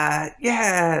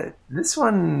 Yeah, this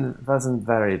one wasn't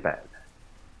very bad.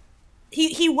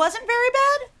 He wasn't very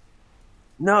bad?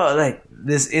 No, like,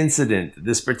 this incident,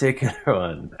 this particular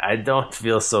one, I don't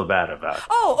feel so bad about.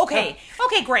 Oh, okay.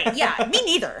 Okay, great. Yeah, me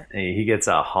neither. He gets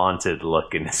a haunted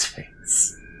look in his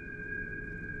face.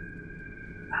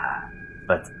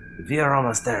 But we are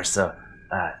almost there, so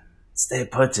stay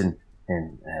put, and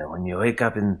when you wake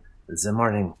up in the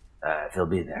morning, he'll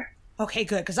be there. Okay,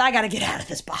 good, because I gotta get out of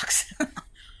this box.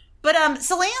 But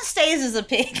Selena stays as a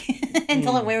pig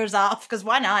until it wears off, because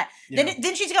why not? Yeah.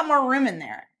 Then she's got more room in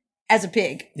there as a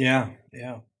pig. Yeah.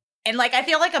 And, like, I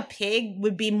feel like a pig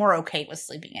would be more okay with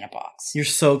sleeping in a box. You're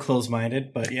so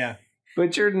close-minded, but yeah.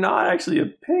 But you're not actually a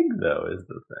pig, though, is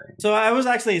the thing. So I was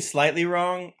actually slightly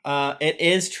wrong. It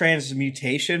is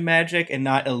transmutation magic and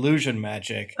not illusion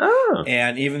magic. Oh.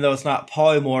 And even though it's not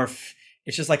polymorph,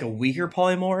 it's just like a weaker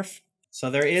polymorph. So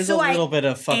there is a little bit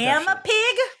of fuck am up a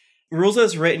pig? Rules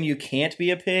as written, you can't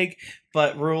be a pig,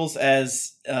 but rules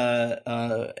as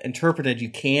interpreted, you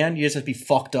can. You just have to be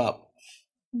fucked up.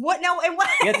 What? No, and what?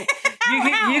 You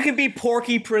can be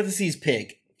Porky parentheses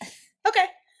pig. Okay.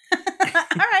 All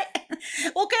right.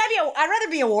 Well, I'd rather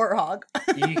be a warthog.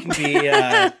 You can be,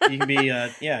 I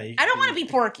don't want to be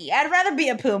Porky. I'd rather be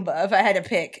a Pumbaa if I had to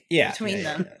pick between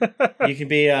them. You can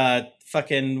be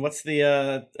fucking, what's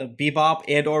the Bebop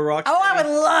and or Rocksteady? Oh, I would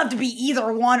love to be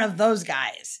either one of those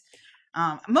guys.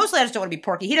 Mostly I just don't want to be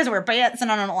Porky. He doesn't wear pants,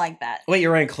 and I don't like that. Wait,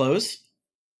 you're wearing clothes?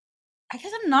 I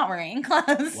guess I'm not wearing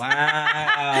clothes. Wow.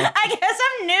 I guess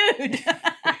I'm nude.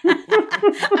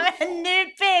 I'm a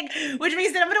nude pig, which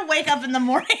means that I'm going to wake up in the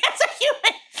morning as a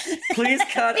human. Please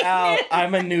cut out,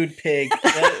 I'm a nude pig.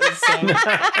 That is so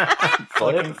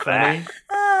fucking funny.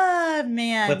 Oh,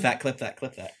 man. Clip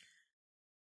that.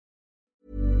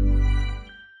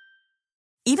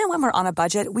 Even when we're on a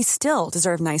budget, we still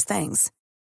deserve nice things.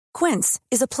 Quince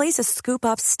is a place to scoop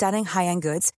up stunning high-end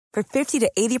goods for 50 to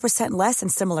 80% less than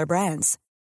similar brands.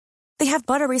 They have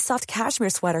buttery soft cashmere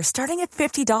sweaters starting at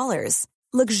 $50,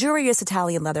 luxurious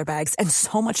Italian leather bags, and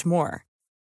so much more.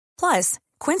 Plus,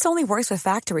 Quince only works with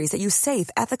factories that use safe,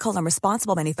 ethical, and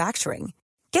responsible manufacturing.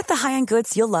 Get the high-end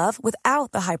goods you'll love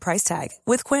without the high price tag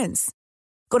with Quince.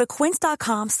 Go to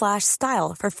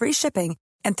quince.com/style for free shipping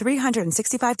and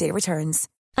 365-day returns.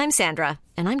 I'm Sandra,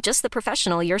 and I'm just the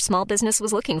professional your small business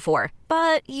was looking for.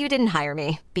 But you didn't hire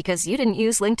me because you didn't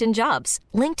use LinkedIn Jobs.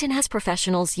 LinkedIn has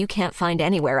professionals you can't find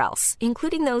anywhere else,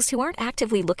 including those who aren't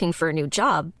actively looking for a new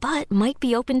job, but might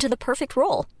be open to the perfect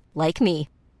role, like me.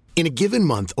 In a given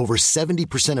month, over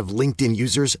 70% of LinkedIn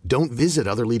users don't visit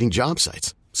other leading job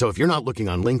sites. So if you're not looking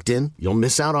on LinkedIn, you'll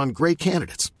miss out on great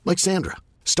candidates like Sandra.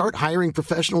 Start hiring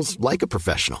professionals like a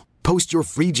professional. Post your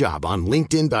free job on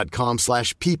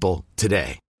linkedin.com/people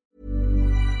today.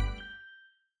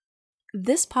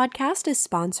 This podcast is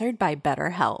sponsored by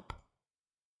BetterHelp.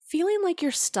 Feeling like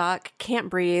you're stuck, can't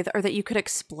breathe, or that you could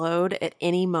explode at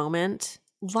any moment?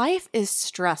 Life is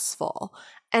stressful.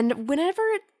 And whenever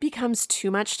it becomes too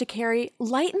much to carry,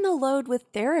 lighten the load with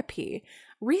therapy.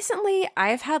 Recently,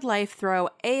 I've had life throw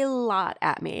a lot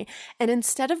at me, and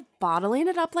instead of bottling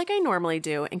it up like I normally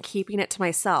do and keeping it to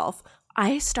myself,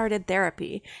 I started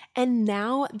therapy, and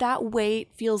now that weight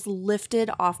feels lifted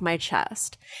off my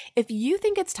chest. If you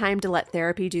think it's time to let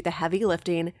therapy do the heavy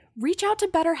lifting, reach out to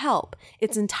BetterHelp.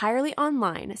 It's entirely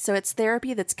online, so it's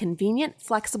therapy that's convenient,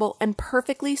 flexible, and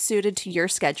perfectly suited to your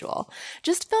schedule.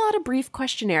 Just fill out a brief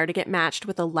questionnaire to get matched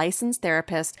with a licensed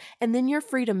therapist, and then you're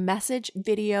free to message,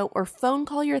 video, or phone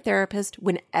call your therapist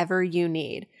whenever you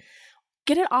need.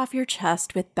 Get it off your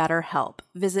chest with BetterHelp.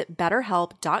 Visit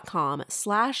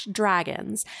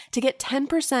betterhelp.com/dragons to get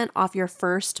 10% off your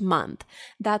first month.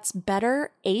 That's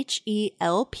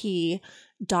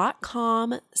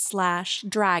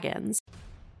betterhelp.com/dragons.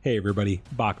 Hey everybody,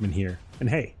 Bachman here. And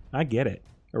hey, I get it.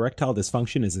 Erectile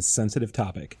dysfunction is a sensitive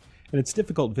topic, and it's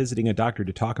difficult visiting a doctor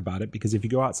to talk about it because if you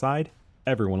go outside,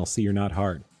 everyone will see you're not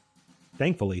hard.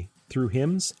 Thankfully, through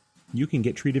HIMS, you can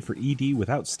get treated for ED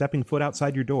without stepping foot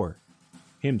outside your door.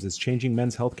 HIMS is changing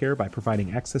men's healthcare by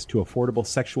providing access to affordable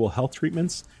sexual health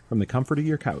treatments from the comfort of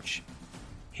your couch.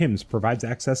 HIMS provides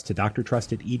access to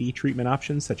doctor-trusted ED treatment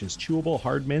options such as chewable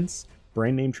hard mints,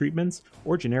 brand-name treatments,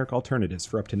 or generic alternatives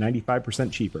for up to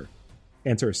 95% cheaper.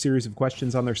 Answer a series of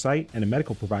questions on their site, and a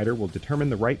medical provider will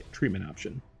determine the right treatment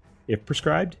option. If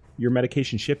prescribed, your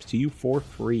medication ships to you for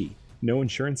free, no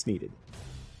insurance needed.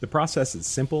 The process is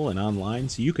simple and online,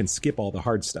 so you can skip all the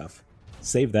hard stuff.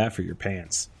 Save that for your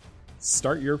pants.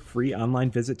 Start your free online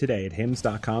visit today at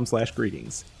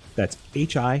hims.com/greetings. That's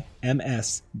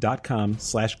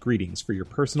HIMS.com/greetings for your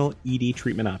personal ED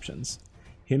treatment options.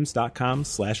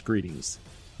 hims.com/greetings.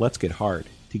 Let's get hard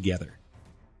together.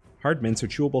 Hard mints are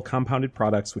chewable compounded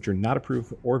products which are not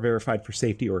approved or verified for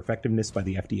safety or effectiveness by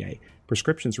the FDA.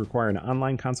 Prescriptions require an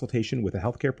online consultation with a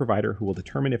healthcare provider who will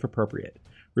determine if appropriate.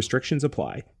 Restrictions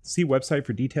apply. See website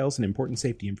for details and important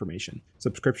safety information.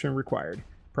 Subscription required.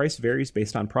 Price varies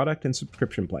based on product and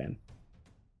subscription plan.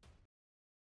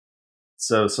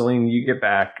 So, Celine, you get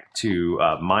back to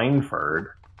Mindford,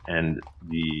 and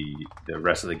the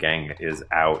rest of the gang is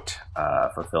out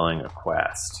fulfilling a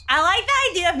quest. I like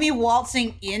the idea of me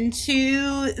waltzing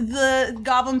into the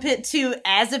Goblin Pit too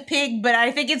as a pig, but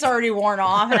I think it's already worn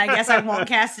off, and I guess I won't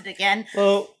cast it again.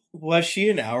 Well, was she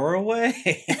an hour away?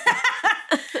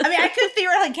 I mean, I could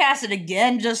theoretically cast it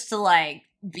again just to, like,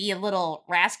 be a little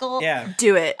rascal. Yeah.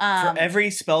 Do it. For every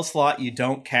spell slot you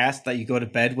don't cast that you go to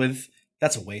bed with,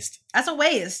 that's a waste. That's a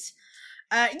waste.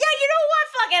 Yeah, you know what?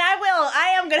 Fuck it, I will. I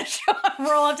am going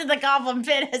to roll up to the Goblin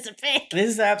Pit as a pig.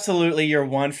 This is absolutely your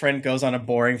one friend goes on a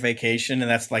boring vacation, and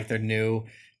that's like their new,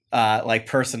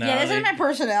 personality. Yeah, this is my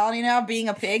personality now, being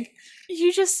a pig.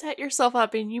 You just set yourself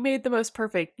up and you made the most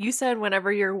perfect. You said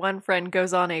whenever your one friend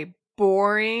goes on a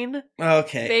boring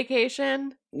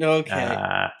vacation.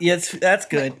 Okay. Yes, that's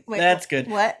good. Wait, that's good.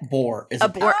 What? Bore is a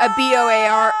bore. A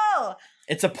BOAR. Oh!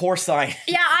 It's a poor sign.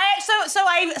 Yeah,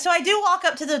 so I do walk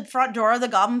up to the front door of the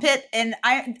Goblin Pit, and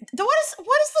what is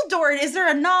the door? Is there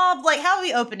a knob? Like, how do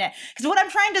we open it? Because what I'm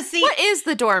trying to see. What is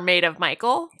the door made of,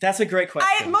 Michael? That's a great question.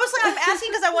 I'm asking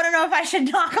because I want to know if I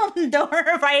should knock on the door,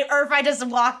 or if I just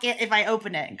walk it, if I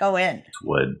open it and go in. It's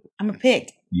wood. I'm a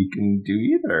pig. You can do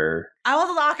either. I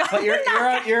will knock on. But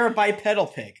you're a bipedal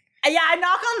pig. Yeah, I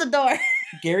knock on the door.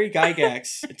 Gary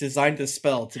Gygax designed the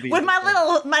spell to be with my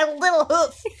little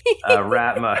hoof.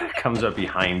 Ratma comes up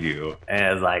behind you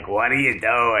and is like, "What are you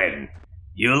doing?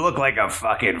 You look like a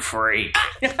fucking freak.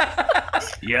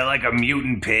 You're like a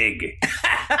mutant pig.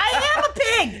 I am a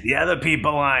pig. The other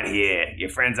people aren't here. Your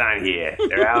friends aren't here.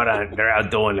 They're out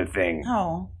doing the thing.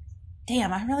 Oh,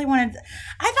 damn! I really wanted.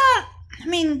 I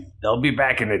mean, they'll be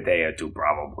back in a day or two,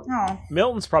 probably. Oh,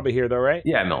 Milton's probably here though, right?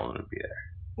 Yeah, Milton would be there.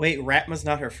 Wait, Ratma's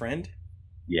not her friend?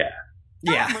 Yeah.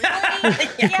 Yeah. Really?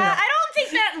 Yeah, I don't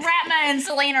think that Ratma and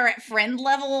Celine are at friend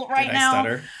level right now.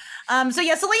 Stutter? So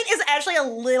yeah, Celine is actually a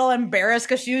little embarrassed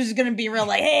because she was gonna be real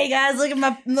like, "Hey guys, look at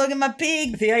my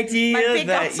pig." The idea pig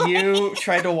that you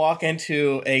tried to walk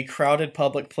into a crowded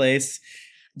public place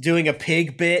doing a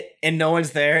pig bit and no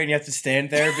one's there and you have to stand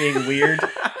there being weird. Okay,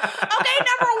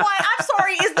 number one, I'm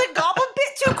sorry, is the Goblin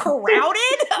Pit too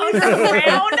crowded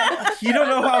underground? You don't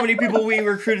know how many people we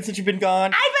recruited since you've been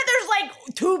gone. I bet there's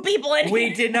like 2 people in here.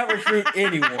 We did not recruit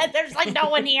anyone. There's like no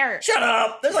one here. Shut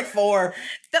up. There's like 4.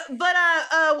 But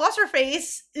what's her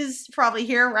face is probably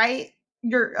here, right?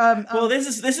 Your well, this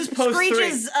is post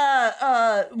Screech's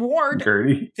 3. ward.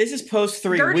 Gertie. This is post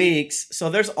 3 Gertie. weeks, so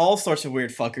there's all sorts of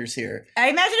weird fuckers here. I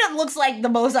imagine it looks like the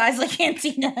Mos Eisley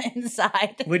Cantina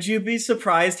inside. Would you be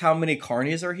surprised how many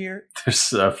carnies are here?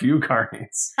 There's a few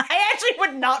carnies. I actually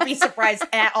would not be surprised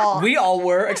at all. We all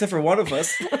were, except for one of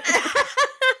us.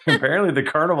 Apparently, the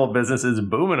carnival business is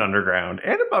booming underground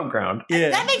and above ground. Yeah.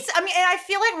 That makes. I mean, and I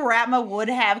feel like Ratma would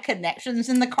have connections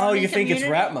in the carny Oh, you think it's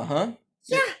community. Ratma, huh?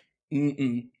 Yeah.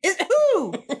 Mm-mm.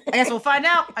 Who? I guess we'll find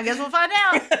out.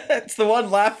 It's the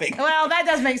one laughing. Well, that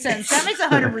does make sense. That makes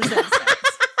 100% sense.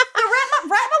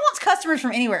 Ratma wants customers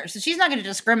from anywhere, so she's not going to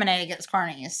discriminate against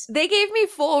carnies. They gave me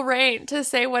full reign to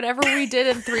say whatever we did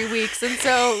in 3 weeks, and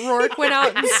so Rourke went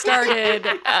out and started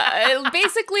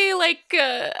basically like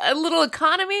a little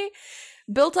economy,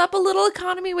 built up a little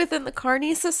economy within the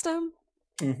carny system.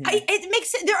 Mm-hmm. It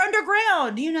makes it. They're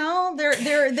underground, you know.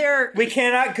 They're. We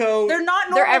cannot go. They're not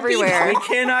normal. They're everywhere. We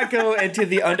cannot go into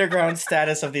the underground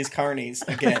status of these carnies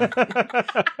again.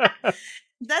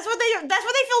 That's what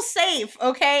they feel safe.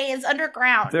 Okay, it's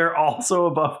underground. They're also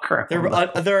above ground.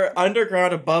 They're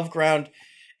underground, above ground,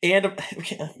 and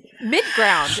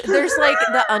Mid-ground. There's like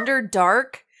the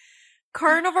Underdark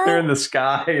Carnival. They're in the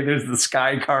sky. There's the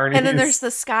sky carnies. And then there's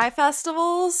the Sky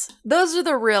Festivals. Those are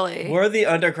the really. We're the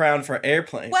underground for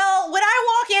airplanes. Well, when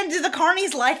I walk in, do the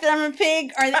carnies like that I'm a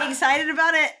pig? Are they excited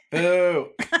about it? Boo!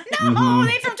 No,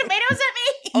 they throw tomatoes at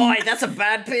me. Oi, that's a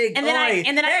bad pig. And then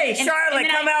hey, Charlotte,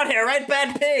 come out here, right,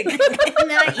 bad pig. And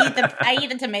then I eat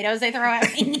the tomatoes they throw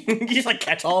at me. You just like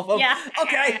catch all of them. Yeah.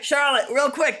 Okay, Charlotte, real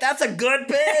quick, that's a good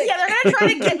pig. Yeah, they're gonna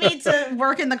try to get me to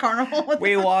work in the carnival.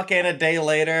 We walk in a day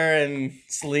later, and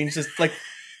Celine's just like,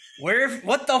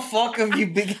 what the fuck have you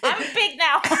been? I'm a pig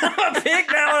now. I'm a pig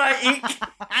now,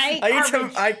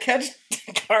 and I catch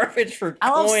garbage for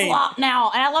I love coin. slop now,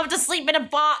 and I love to sleep in a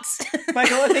box.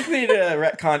 Michael, I think we need to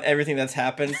retcon everything that's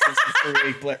happened since the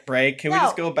 3-week break. Can we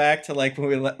just go back to like when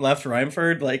we left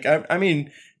Rhymeford? Like, I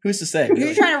mean, Who's to say?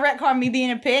 You're trying to retcon me being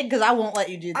a pig? Because I won't let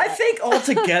you do that. I think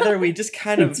altogether we just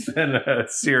kind of... It's been a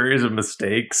series of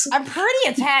mistakes. I'm pretty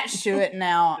attached to it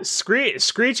now.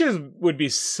 Screeches would be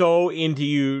so into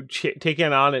you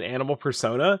taking on an animal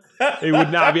persona, he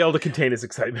would not be able to contain his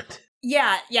excitement.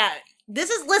 Yeah.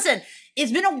 Listen,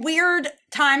 it's been a weird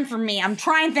time for me. I'm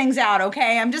trying things out,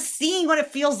 okay? I'm just seeing what it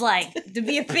feels like to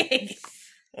be a pig.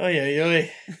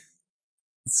 Oy.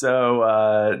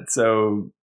 So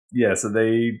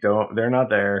they're not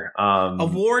there.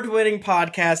 Award-winning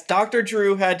podcast. Dr.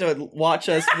 Drew had to watch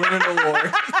us win an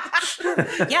award.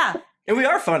 Yeah. And we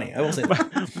are funny, I will say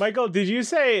that. Michael, did you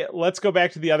say, let's go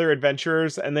back to the other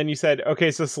adventurers? And then you said,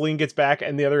 okay, so Celine gets back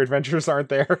and the other adventurers aren't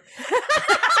there?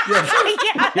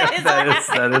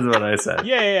 That is what I said.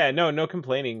 Yeah. No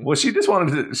complaining. Well, she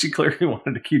clearly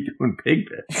wanted to keep doing pig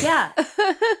bits. Yeah.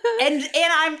 and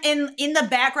I'm in the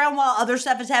background while other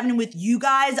stuff is happening with you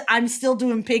guys, I'm still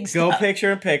doing pig stuff. Go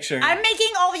picture in picture. I'm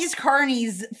making all these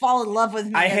carnies fall in love with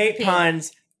me. I hate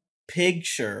puns.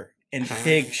 Picture and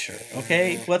picture.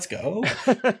 Okay, let's go.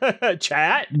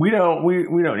 Chat. We don't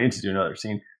need to do another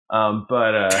scene.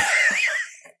 But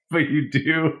you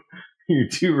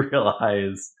do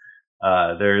realize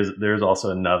there's also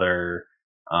another.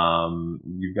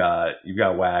 You've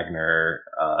got Wagner,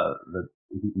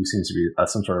 who seems to be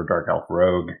some sort of dark elf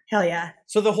rogue. Hell yeah!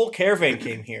 So the whole caravan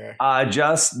came here.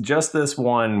 Just this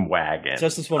one wagon.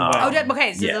 Just this one wagon.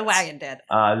 Okay, so the wagon did.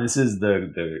 This is the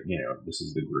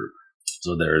group.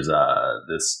 So there's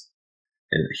this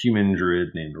human druid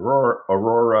named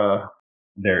Aurora.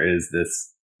 There is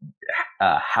this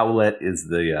Howlett is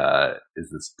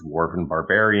this dwarven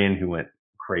barbarian who went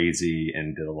crazy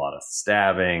and did a lot of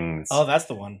stabbings. Oh, that's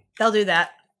the one. They'll do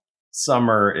that.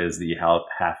 Summer is the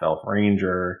half-elf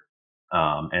ranger.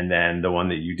 And then the one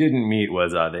that you didn't meet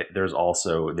was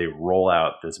they roll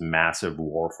out this massive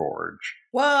warforge.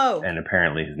 Whoa! And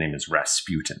apparently his name is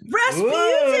Rasputin. Rasputin!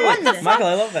 Whoa. What the fuck? Michael,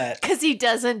 I love that. Because he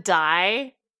doesn't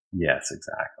die? Yes,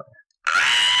 exactly.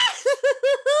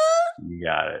 You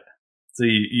got it. So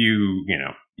you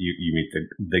meet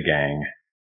the gang.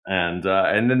 And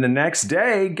then the next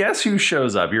day, guess who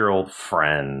shows up? Your old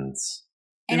friends.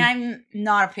 And I'm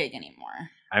not a pig anymore.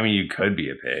 I mean, you could be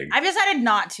a pig. I've decided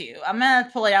not to. I'm going to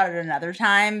pull it out at another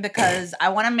time because I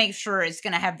want to make sure it's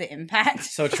going to have the impact.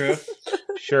 So true.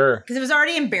 Sure. Because it was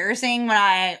already embarrassing when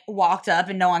I walked up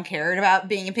and no one cared about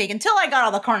being a pig until I got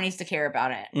all the carnies to care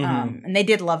about it. Mm-hmm. And they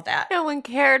did love that. No one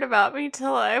cared about me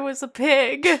till I was a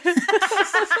pig. Until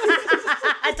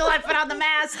I put on the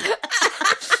mask.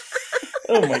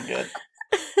 Oh my god.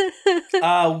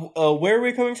 Where are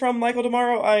we coming from, Michael,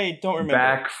 tomorrow? I don't remember.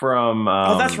 Back from...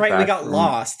 that's right. We got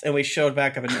lost, and we showed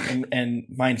back up in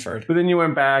Mineford. But then you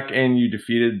went back and you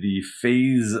defeated the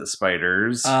phase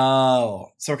spiders.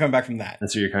 Oh. So we're coming back from that.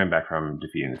 And so you're coming back from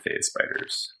defeating the phase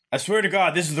spiders. I swear to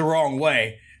God, this is the wrong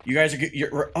way. You guys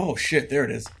are... oh, shit. There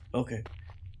it is. Okay.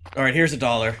 All right, here's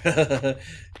 $1.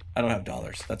 I don't have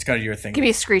dollars. That's kind of your thing. Give me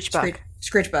a Screech buck.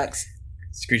 Screech bucks.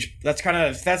 Screech. That's kind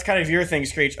of your thing,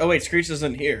 Screech. Oh wait, Screech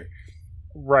isn't here.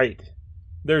 Right.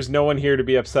 There's no one here to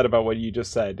be upset about what you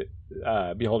just said.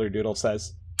 Beholder Doodle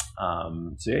says.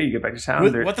 So yeah, you get back to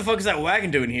town. What the fuck is that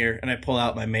wagon doing here? And I pull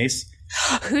out my mace.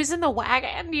 Who's in the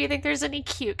wagon? Do you think there's any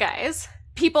cute guys?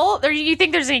 People? You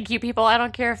think there's any cute people? I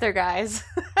don't care if they're guys.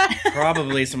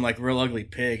 Probably some like real ugly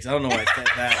pigs. I don't know why I said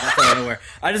that. That's out of nowhere.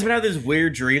 I just been having this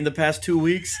weird dream the past 2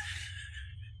 weeks.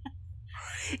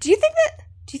 Do you think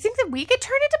that we could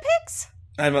turn into pigs?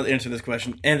 I'm about to answer this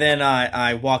question. And then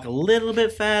I walk a little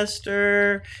bit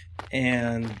faster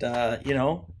and,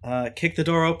 kick the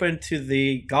door open to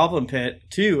the goblin pit,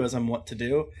 too, as I'm wont to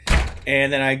do.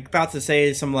 And then I'm about to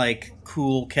say some, like,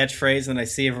 cool catchphrase, and I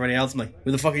see everybody else. I'm like,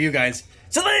 who the fuck are you guys?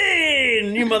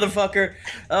 Celine, you motherfucker.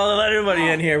 Oh, let everybody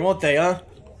in here, won't they, huh?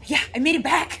 Yeah, I made it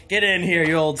back. Get in here,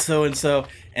 you old so-and-so.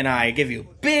 And I give you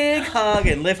a big hug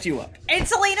and lift you up. And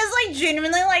Selena's, like,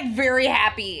 genuinely, like, very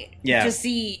happy to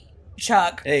see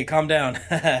Chuck. Hey, calm down.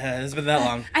 It's been that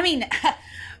long. I mean,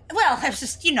 well, I was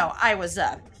just, I was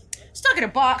stuck in a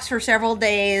box for several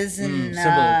days. And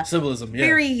symbolism, yeah.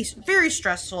 Very, very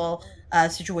stressful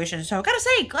situation. So, gotta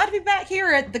say, glad to be back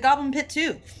here at the Goblin Pit,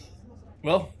 too.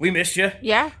 Well, we missed you.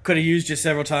 Yeah. Could have used you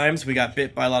several times. We got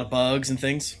bit by a lot of bugs and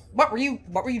things. What were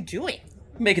you doing?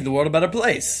 Making the world a better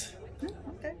place.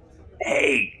 Okay.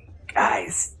 Hey,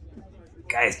 guys,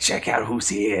 check out who's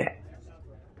here.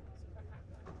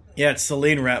 Yeah, it's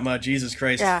Celine Ratma. Jesus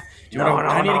Christ. Yeah.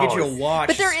 I need to get you a watch.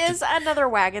 But there is another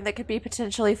wagon that could be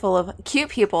potentially full of cute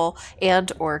people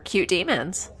and or cute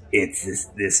demons. It's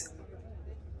this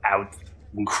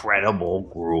incredible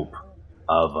group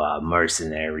of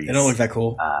mercenaries. They don't look that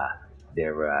cool.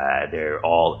 They're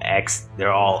all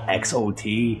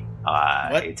XOT.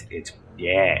 What? It's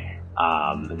yeah.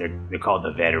 They're called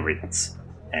the veterans.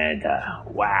 And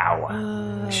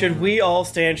wow. Should we all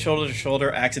stand shoulder to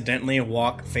shoulder accidentally and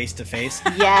walk face to face?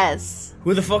 Yes.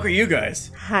 Who the fuck are you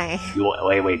guys? Hi.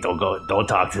 Wait, don't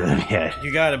talk to them yet.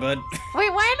 You got it, bud.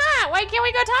 Wait, why not? Why can't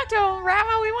we go talk to him?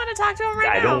 Rama, we want to talk to him right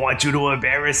now. I don't want you to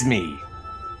embarrass me.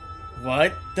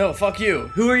 What? No, fuck you.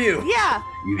 Who are you? Yeah.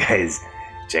 You guys,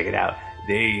 check it out.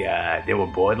 They were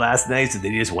bored last night, so they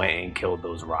just went and killed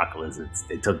those rock lizards.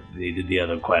 They did the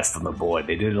other quest on the board.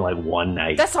 They did it in like one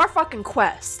night. That's our fucking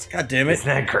quest. God damn it. Isn't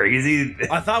that crazy?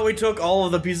 I thought we took all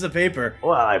of the pieces of paper.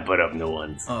 Well, I put up new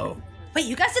ones. Oh. Wait,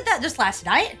 you guys did that just last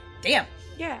night? Damn.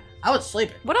 Yeah. I was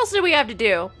sleeping. What else did we have to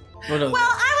do? What else? Well,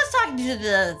 I was talking to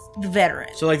the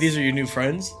veterans. So, like, these are your new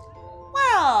friends?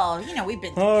 Well, we've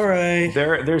been. All right.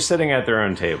 They're sitting at their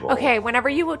own table. Okay, whenever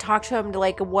you talk to them,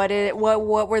 like, what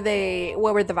were they?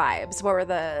 What were the vibes? Were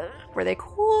they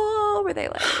cool? Were they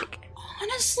like?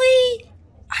 Honestly,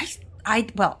 I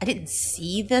didn't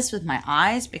see this with my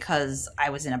eyes because I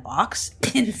was in a box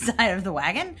inside of the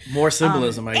wagon. More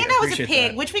symbolism. And I was a appreciate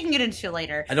pig, that. which we can get into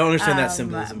later. I don't understand that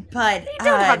symbolism. But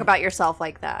Don't talk about yourself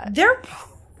like that. They're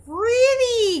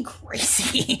pretty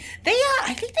crazy.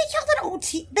 I think they killed an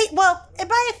OT.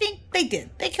 I think they did.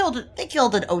 They killed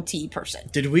an OT person.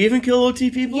 Did we even kill OT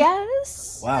people?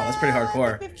 Yes. Wow, that's pretty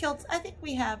hardcore. I think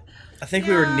we have. I think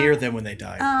we were near them when they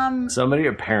died. Somebody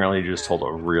apparently just told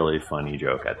a really funny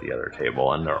joke at the other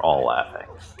table, and they're all laughing.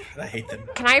 I hate them.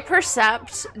 Can I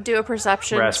do a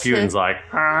perception? Rasputin's like,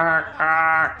 It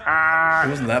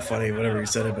wasn't that funny, whatever you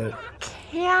said about it.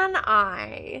 Can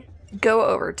I go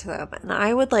over to them, and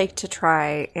I would like to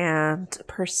try and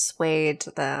persuade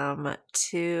them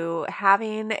to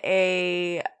having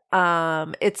it's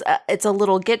a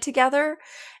little get together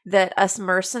that us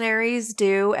mercenaries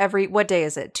do what day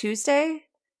is it? Tuesday?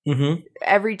 Mm-hmm.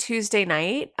 Every Tuesday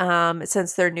night.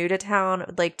 Since they're new to town,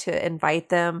 I'd like to invite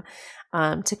them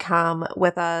to come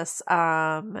with us.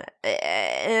 And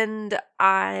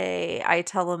I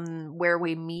tell them where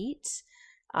we meet.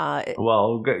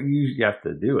 well, you have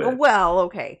to do it. Well,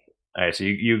 okay. All right, so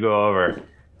you go over,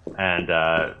 and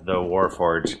the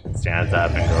Warforged stands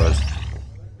up and goes,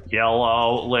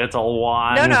 "Hello, little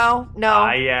one. No.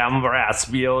 I am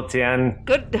Rasputin."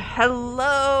 Good.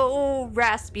 Hello,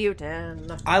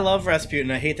 Rasputin. I love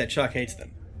Rasputin. I hate that Chuck hates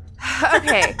them.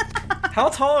 Okay. How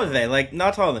tall are they? Like,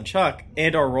 not taller than Chuck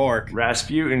and or Rourke.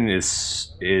 Rasputin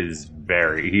is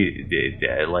very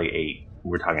like 8.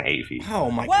 We're talking 8 feet.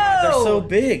 Oh my god, they're so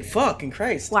big. Fucking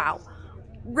Christ. Wow.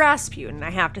 Rasputin,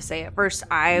 I have to say, at first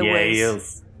I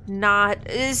was not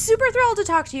super thrilled to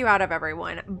talk to you out of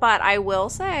everyone, but I will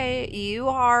say you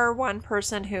are one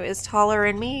person who is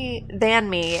taller than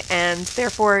me, and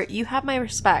therefore you have my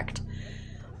respect.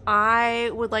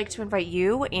 I would like to invite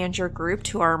you and your group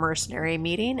to our mercenary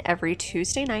meeting every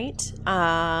Tuesday night.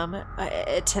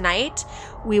 Tonight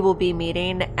we will be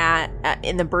meeting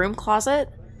in the broom closet.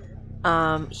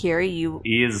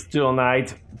 Is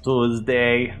tonight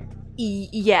Tuesday?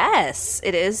 Yes,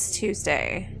 it is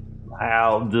Tuesday.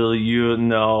 How do you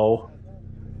know?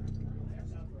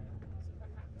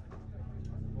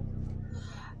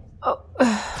 Oh.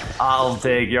 I'll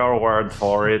take your word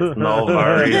for it. No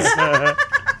worries.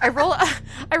 I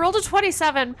rolled a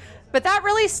 27, but that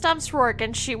really stumps Rourke,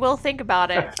 and she will think about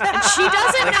it. And she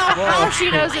doesn't know how she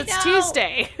knows it's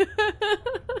Tuesday.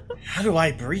 How do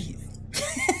I breathe?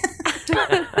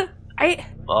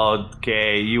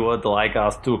 Okay, you would like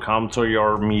us to come to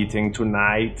your meeting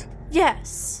tonight?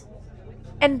 Yes.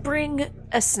 And bring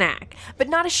a snack. But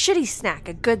not a shitty snack,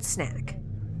 a good snack.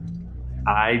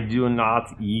 I do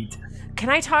not eat. Can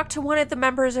I talk to one of the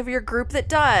members of your group that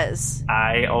does?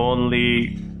 I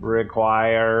only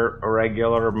require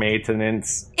regular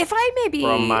maintenance. If I may be...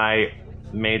 From my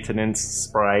maintenance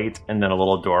sprite, and then a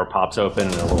little door pops open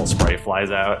and a little sprite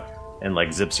flies out and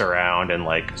like zips around and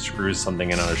like screws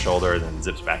something in on his shoulder, then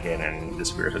zips back in and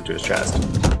disappears into his chest.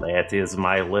 That is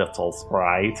my little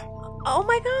sprite. Oh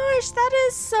my gosh, that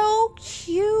is so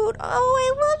cute. Oh,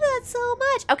 I love that so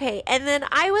much. Okay, and then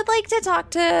I would like to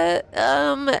talk to,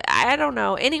 I don't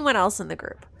know, anyone else in the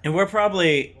group. And we're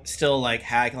probably still like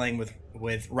haggling with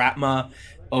Ratma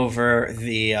over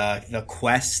the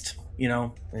quest. You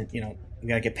know, we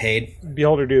gotta get paid.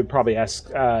 Beholder Dude probably ask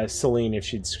Celine if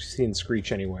she'd seen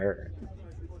Screech anywhere.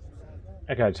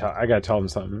 I gotta tell him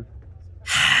something.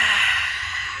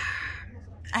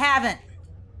 I haven't.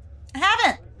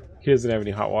 He doesn't have any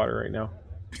hot water right now.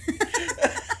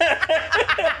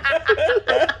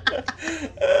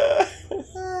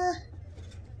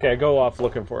 Okay, I go off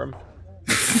looking for him.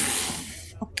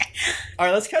 All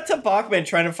right, let's cut to Bachman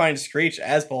trying to find Screech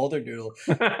as Beholder Doodle.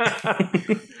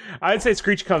 I'd say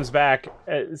Screech comes back.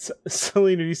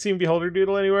 Celine, have you seen Beholder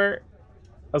Doodle anywhere?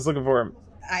 I was looking for him.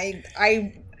 I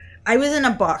was in a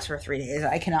box for 3 days.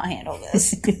 I cannot handle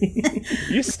this.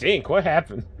 You stink. What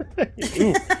happened?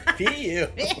 Ooh, be you.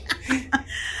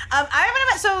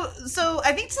 So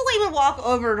I think Celine would walk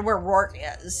over to where Rourke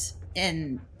is,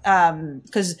 and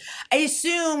because I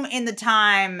assume in the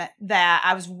time that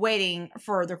I was waiting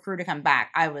for the crew to come back,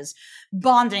 I was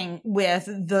bonding with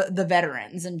the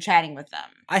veterans and chatting with them.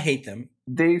 I hate them.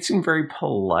 They seem very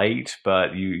polite,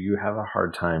 but you have a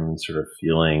hard time sort of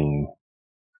feeling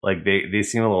like they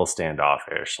seem a little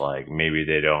standoffish. Like maybe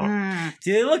they don't.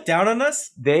 Do they look down on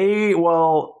us?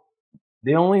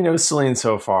 They only know Celine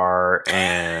so far,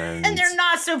 and they're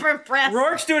not super impressed.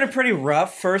 Rourke's doing a pretty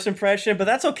rough first impression, but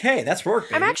that's okay. That's Rourke,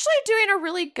 baby. I'm actually doing a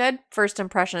really good first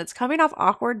impression. It's coming off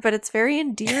awkward, but it's very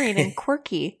endearing and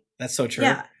quirky. That's so true.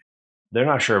 Yeah. they're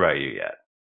not sure about you yet.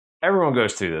 Everyone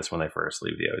goes through this when they first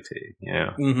leave the OT. You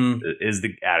know, is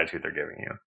the attitude they're giving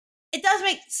you. It does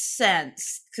make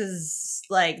sense because,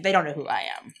 like, they don't know who I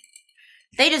am.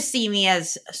 They just see me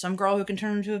as some girl who can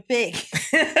turn into a pig.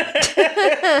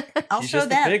 I'll She's show just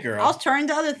the them. pig girl. I'll turn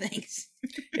into other things.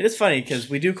 It is funny because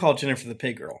we do call Jennifer the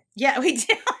pig girl. Yeah, we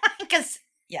do. Because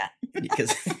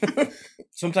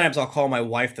sometimes I'll call my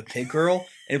wife the pig girl,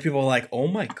 and people are like, "Oh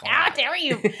my god, how dare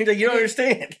you?" You don't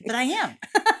understand. But I am.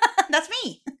 That's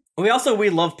me. We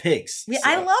love pigs. Yeah,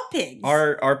 I love pigs.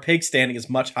 Our pig standing is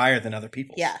much higher than other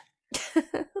people's. Yeah.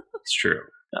 It's true.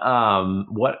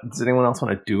 What does anyone else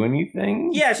want to do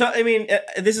anything? Yeah, so I mean,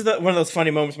 this is one of those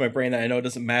funny moments in my brain that I know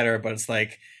doesn't matter, but it's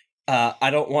like I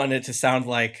don't want it to sound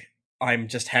like I'm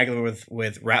just haggling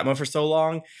with Ratma for so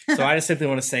long. So I just simply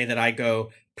want to say that I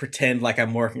go pretend like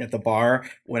I'm working at the bar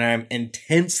when I'm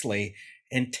intensely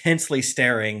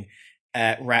staring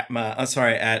at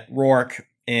at Rourke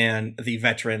and the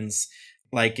veterans.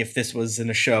 Like if this was in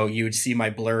a show, you would see my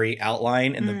blurry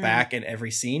outline in the back in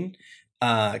every scene.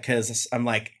 Because I'm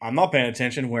like, I'm not paying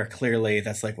attention, where clearly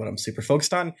that's like what I'm super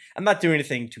focused on. I'm not doing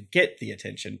anything to get the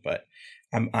attention, but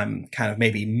I'm kind of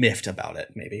maybe miffed about it,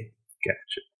 maybe.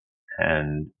 Gotcha.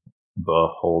 And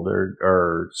Beholder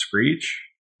or Screech?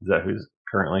 Is that who's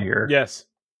currently here? Yes.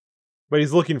 But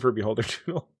he's looking for Beholder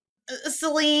Doodle.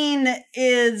 Celine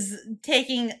is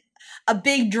taking a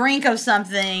big drink of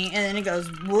something, and then it goes,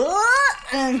 what?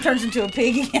 And it turns into a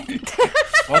pig again.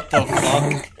 What the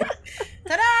fuck?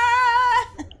 Ta-da!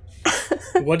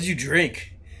 What did you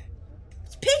drink?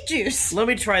 It's pig juice. Let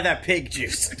me try that pig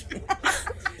juice.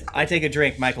 I take a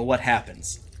drink, Michael. What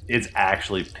happens? It's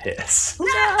actually piss. No!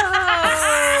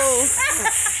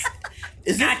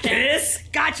 Is it piss?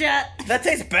 Gotcha. That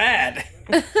tastes bad.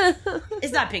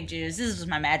 It's not pig juice. This is just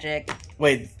my magic.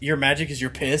 Wait, your magic is your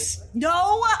piss? No,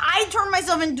 I turned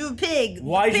myself into a pig.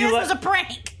 Why'd Piss you was a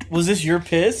prank. Was this your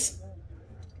piss?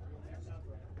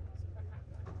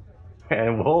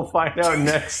 And we'll find out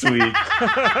next week. You need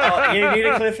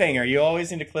a cliffhanger. You always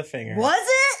need a cliffhanger. Was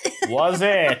it? Was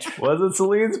it? Was it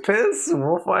Celine's piss?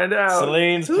 We'll find out.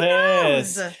 Celine's Who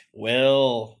piss. knows?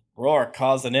 Will Rourke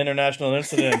caused an international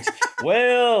incident?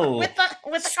 Will With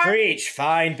the Screech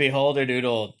find Beholder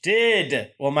Doodle?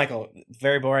 Did well, Michael?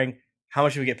 Very boring. How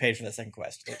much did we get paid for that second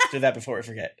quest? Let's do that before we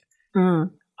forget. It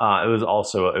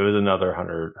was another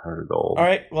 100 gold. All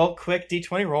right. Well, quick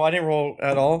D20 roll. I didn't roll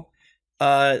at all.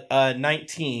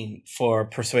 19 for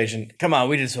persuasion. Come on,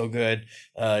 we did so good.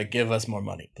 Give us more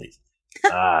money, please.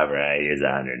 All right, here's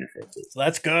 150.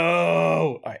 Let's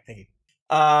go. All right, thank you.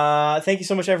 Thank you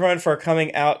so much, everyone, for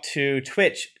coming out to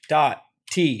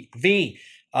twitch.tv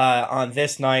on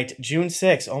this night, June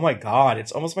 6th. Oh my God,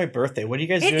 it's almost my birthday. What are you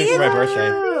guys doing for my birthday?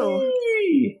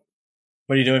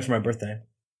 What are you doing for my birthday?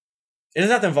 It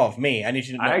doesn't have to involve me. I need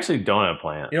you to know. I actually don't have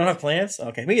plans. You don't have plans?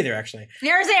 Okay, me either, actually.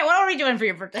 Narzan, what are we doing for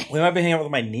your birthday? We might be hanging out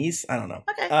with my niece. I don't know.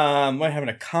 Okay. We're having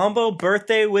a combo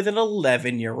birthday with an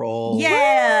 11-year-old.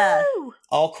 Yeah. Woo!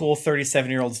 All cool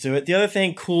 37-year-olds do it. The other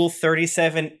thing cool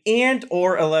 37 and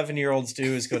or 11-year-olds do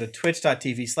is go to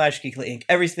twitch.tv/Geekly Inc.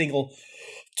 every single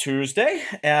Tuesday,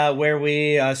 where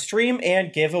we stream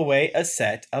and give away a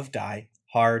set of Die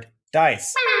Hard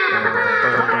dice.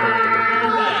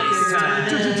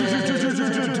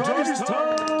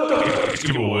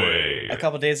 A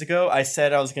couple days ago, I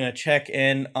said I was going to check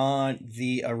in on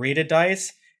the Arita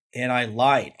dice, and I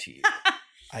lied to you.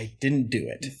 I didn't do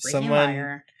it.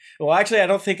 Liar. Well, actually, I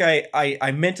don't think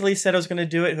I mentally said I was going to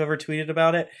do it, whoever tweeted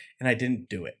about it, and I didn't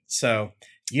do it. So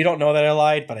you don't know that I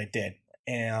lied, but I did.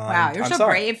 And Wow, you're I'm so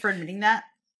sorry. brave for admitting that.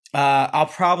 I'll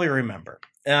probably remember.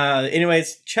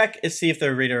 Anyways, check and see if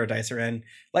the reader or dice are in.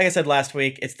 Like I said last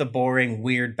week, it's the boring,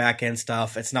 weird back-end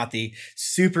stuff. It's not the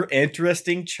super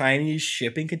interesting Chinese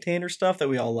shipping container stuff that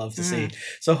we all love to see.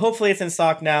 So hopefully it's in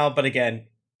stock now, but again,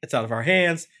 it's out of our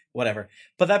hands, whatever.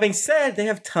 But that being said, they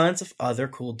have tons of other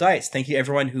cool dice. Thank you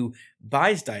everyone who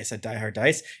buys dice at Die Hard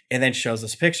Dice and then shows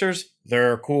us pictures.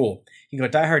 They're cool. You can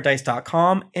go to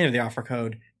dieharddice.com, enter the offer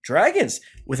code DRAGONS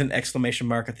with an exclamation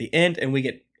mark at the end, and we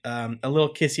get a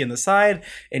little kissy on the side,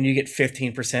 and you get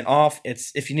 15% off.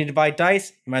 It's if you need to buy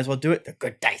dice, you might as well do it. They're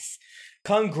good dice.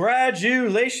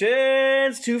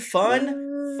 Congratulations to Fungi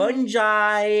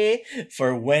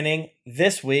for winning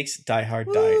this week's Die Hard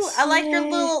Dice. I like your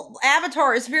little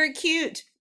avatar. It's very cute.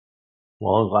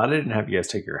 Well, I'm glad I didn't have you guys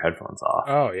take your headphones off.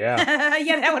 Oh, yeah.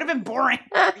 Yeah, that would have been boring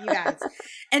for you guys.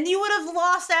 And you would have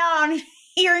lost out on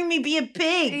hearing me be a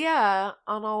pig. Yeah,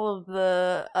 on all of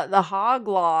the hog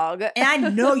log. And I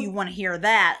know you want to hear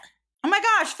that. Oh my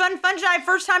gosh, Fungi,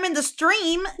 first time in the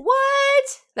stream. What?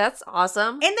 That's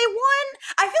awesome. And they won.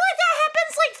 I feel like that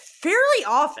happens like fairly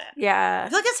often. Yeah. I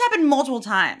feel like that's happened multiple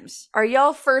times. Are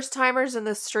y'all first timers in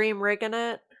the stream rigging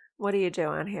it? What are you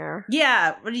doing here?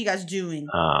 Yeah, what are you guys doing?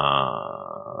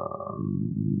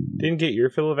 Didn't get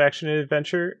your fill of action and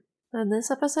adventure? On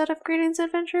this episode of Greetings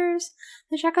Adventures,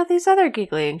 then check out these other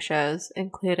Geeklying shows,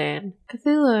 including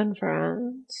Cthulhu and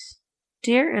Friends,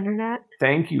 Dear Internet.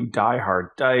 Thank you, Die Hard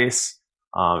Dice.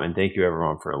 And thank you,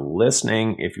 everyone, for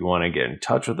listening. If you want to get in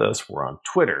touch with us, we're on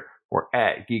Twitter. We're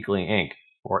at Geekly Inc.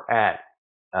 We're at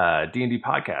D&D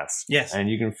Podcasts. Yes. And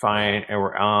you can find, and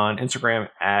we're on Instagram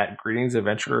at Greetings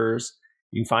Adventurers.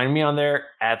 You can find me on there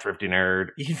at Thrifty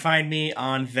Nerd. You can find me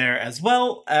on there as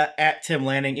well at Tim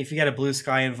Lanning. If you got a Blue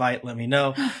Sky invite, let me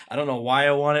know. I don't know why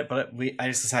I want it, but I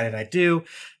just decided I do.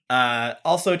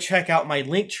 Also, check out my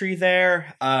link tree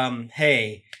there.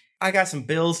 Hey, I got some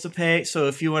bills to pay. So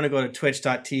if you want to go to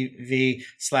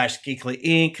twitch.tv/Geekly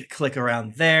Inc., click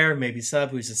around there, maybe sub,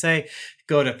 who's to say.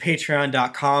 Go to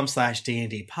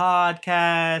patreon.com/D&D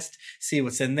podcast. See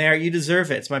what's in there. You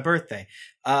deserve it. It's my birthday.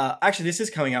 Actually, this is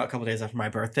coming out a couple days after my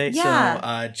birthday. Yeah.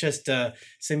 So just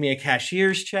send me a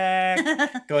cashier's check.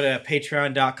 Go to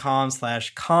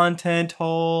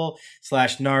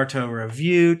patreon.com/contenthole/Naruto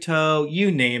Reviewto.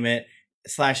 You name it.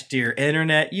 /Dear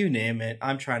Internet. You name it.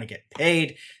 I'm trying to get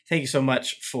paid. Thank you so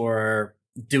much for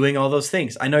doing all those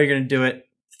things. I know you're going to do it.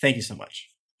 Thank you so much.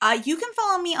 You can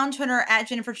follow me on Twitter at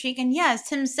Jennifer Cheek. And yes,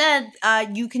 Tim said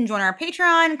you can join our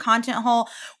Patreon, Content Hole.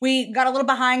 We got a little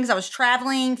behind because I was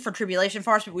traveling for Tribulation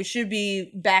Farce, but we should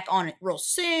be back on it real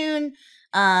soon.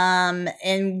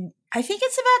 And I think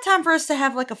it's about time for us to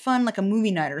have like a fun, like a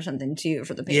movie night or something too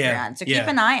for the Patreon. Yeah, so keep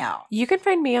an eye out. You can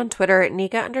find me on Twitter at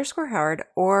Nika_Howard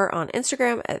or on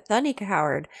Instagram at the Nika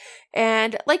Howard.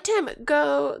 And like Tim,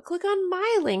 go click on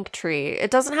my link tree.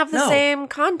 It doesn't have the same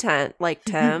content like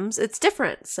Tim's. It's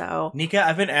different. So Nika,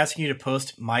 I've been asking you to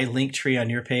post my link tree on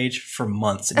your page for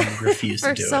months and you refuse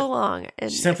to do it. For so long.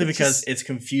 And simply because it's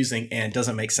confusing and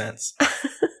doesn't make sense.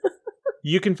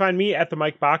 You can find me at the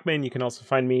Mike Bachman. You can also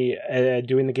find me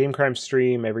doing the Game Crime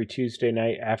stream every Tuesday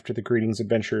night after the Greetings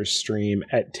Adventures stream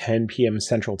at 10 p.m.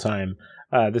 Central Time.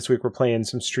 This week we're playing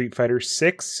some Street Fighter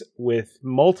 6 with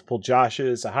multiple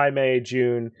Joshes, a Jaime,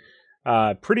 June.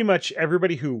 Pretty much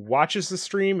everybody who watches the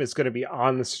stream is going to be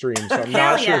on the stream, so I'm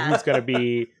not sure who's going to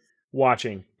be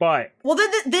watching. But well,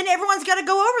 then everyone's got to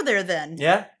go over there then.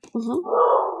 Yeah. Mm-hmm.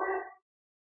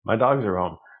 My dogs are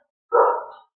home.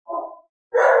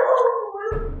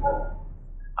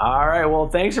 All right, well,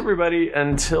 thanks, everybody.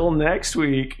 Until next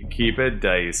week, keep it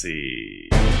dicey.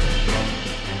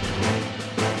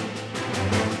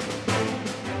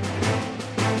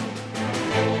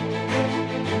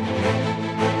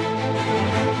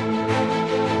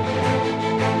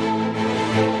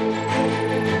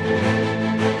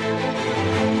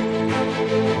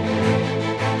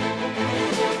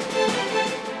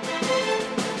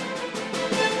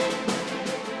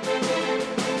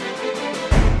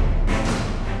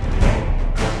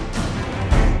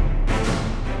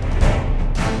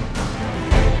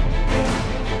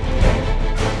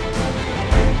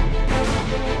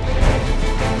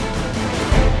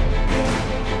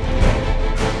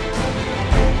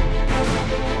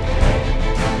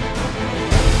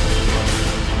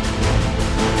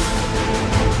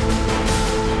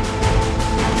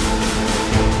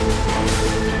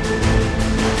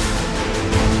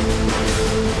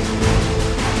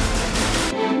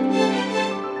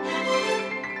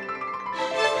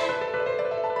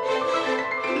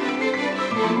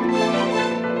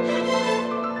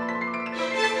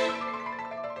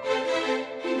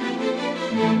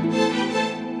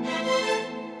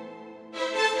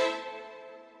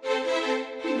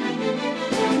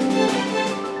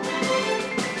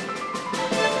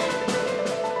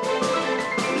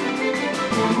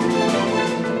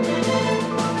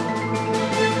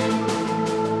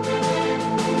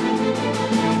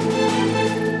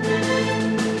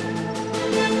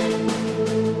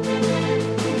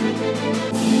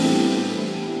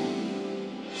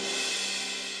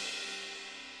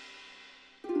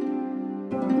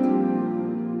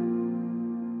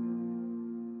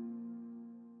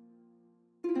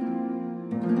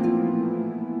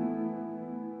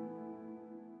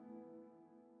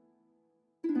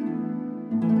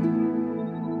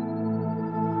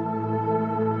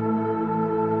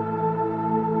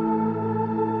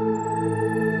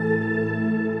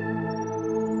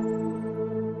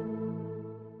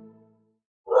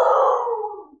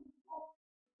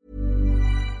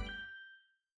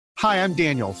 Hi, I'm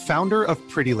Daniel, founder of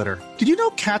Pretty Litter. Did you know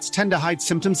cats tend to hide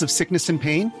symptoms of sickness and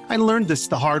pain? I learned this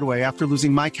the hard way after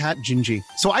losing my cat, Gingy.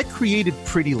 So I created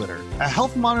Pretty Litter, a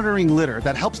health monitoring litter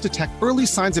that helps detect early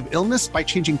signs of illness by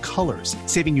changing colors,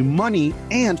 saving you money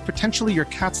and potentially your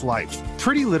cat's life.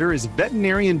 Pretty Litter is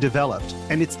veterinarian developed,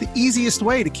 and it's the easiest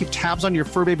way to keep tabs on your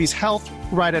fur baby's health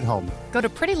right at home. Go to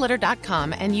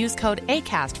prettylitter.com and use code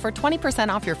ACAST for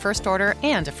 20% off your first order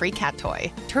and a free cat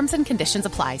toy. Terms and conditions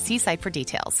apply. See site for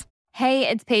details. Hey,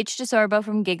 it's Paige DeSorbo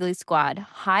from Giggly Squad.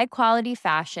 High quality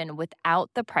fashion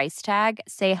without the price tag.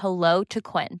 Say hello to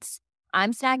Quince.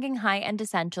 I'm snagging high-end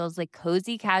essentials like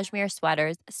cozy cashmere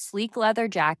sweaters, sleek leather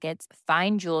jackets,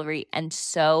 fine jewelry, and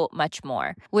so much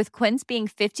more. With Quince being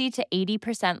 50 to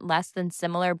 80% less than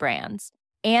similar brands.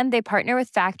 And they partner with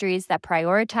factories that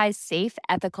prioritize safe,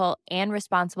 ethical, and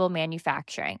responsible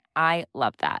manufacturing. I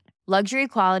love that. Luxury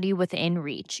quality within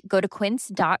reach. Go to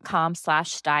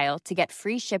quince.com/style to get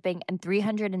free shipping and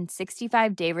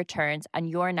 365-day returns on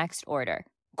your next order.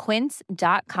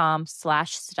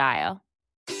 Quince.com/style.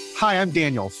 Hi, I'm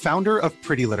Daniel, founder of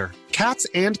Pretty Litter. Cats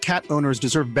and cat owners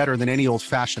deserve better than any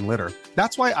old-fashioned litter.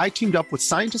 That's why I teamed up with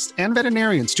scientists and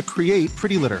veterinarians to create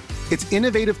Pretty Litter. Its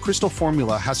innovative crystal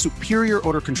formula has superior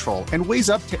odor control and weighs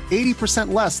up to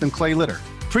 80% less than clay litter.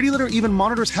 Pretty Litter even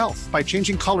monitors health by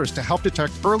changing colors to help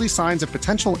detect early signs of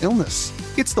potential illness.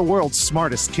 It's the world's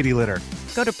smartest kitty litter.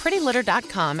 Go to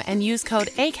prettylitter.com and use code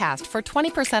ACAST for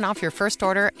 20% off your first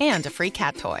order and a free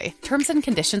cat toy. Terms and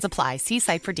conditions apply. See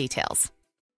site for details.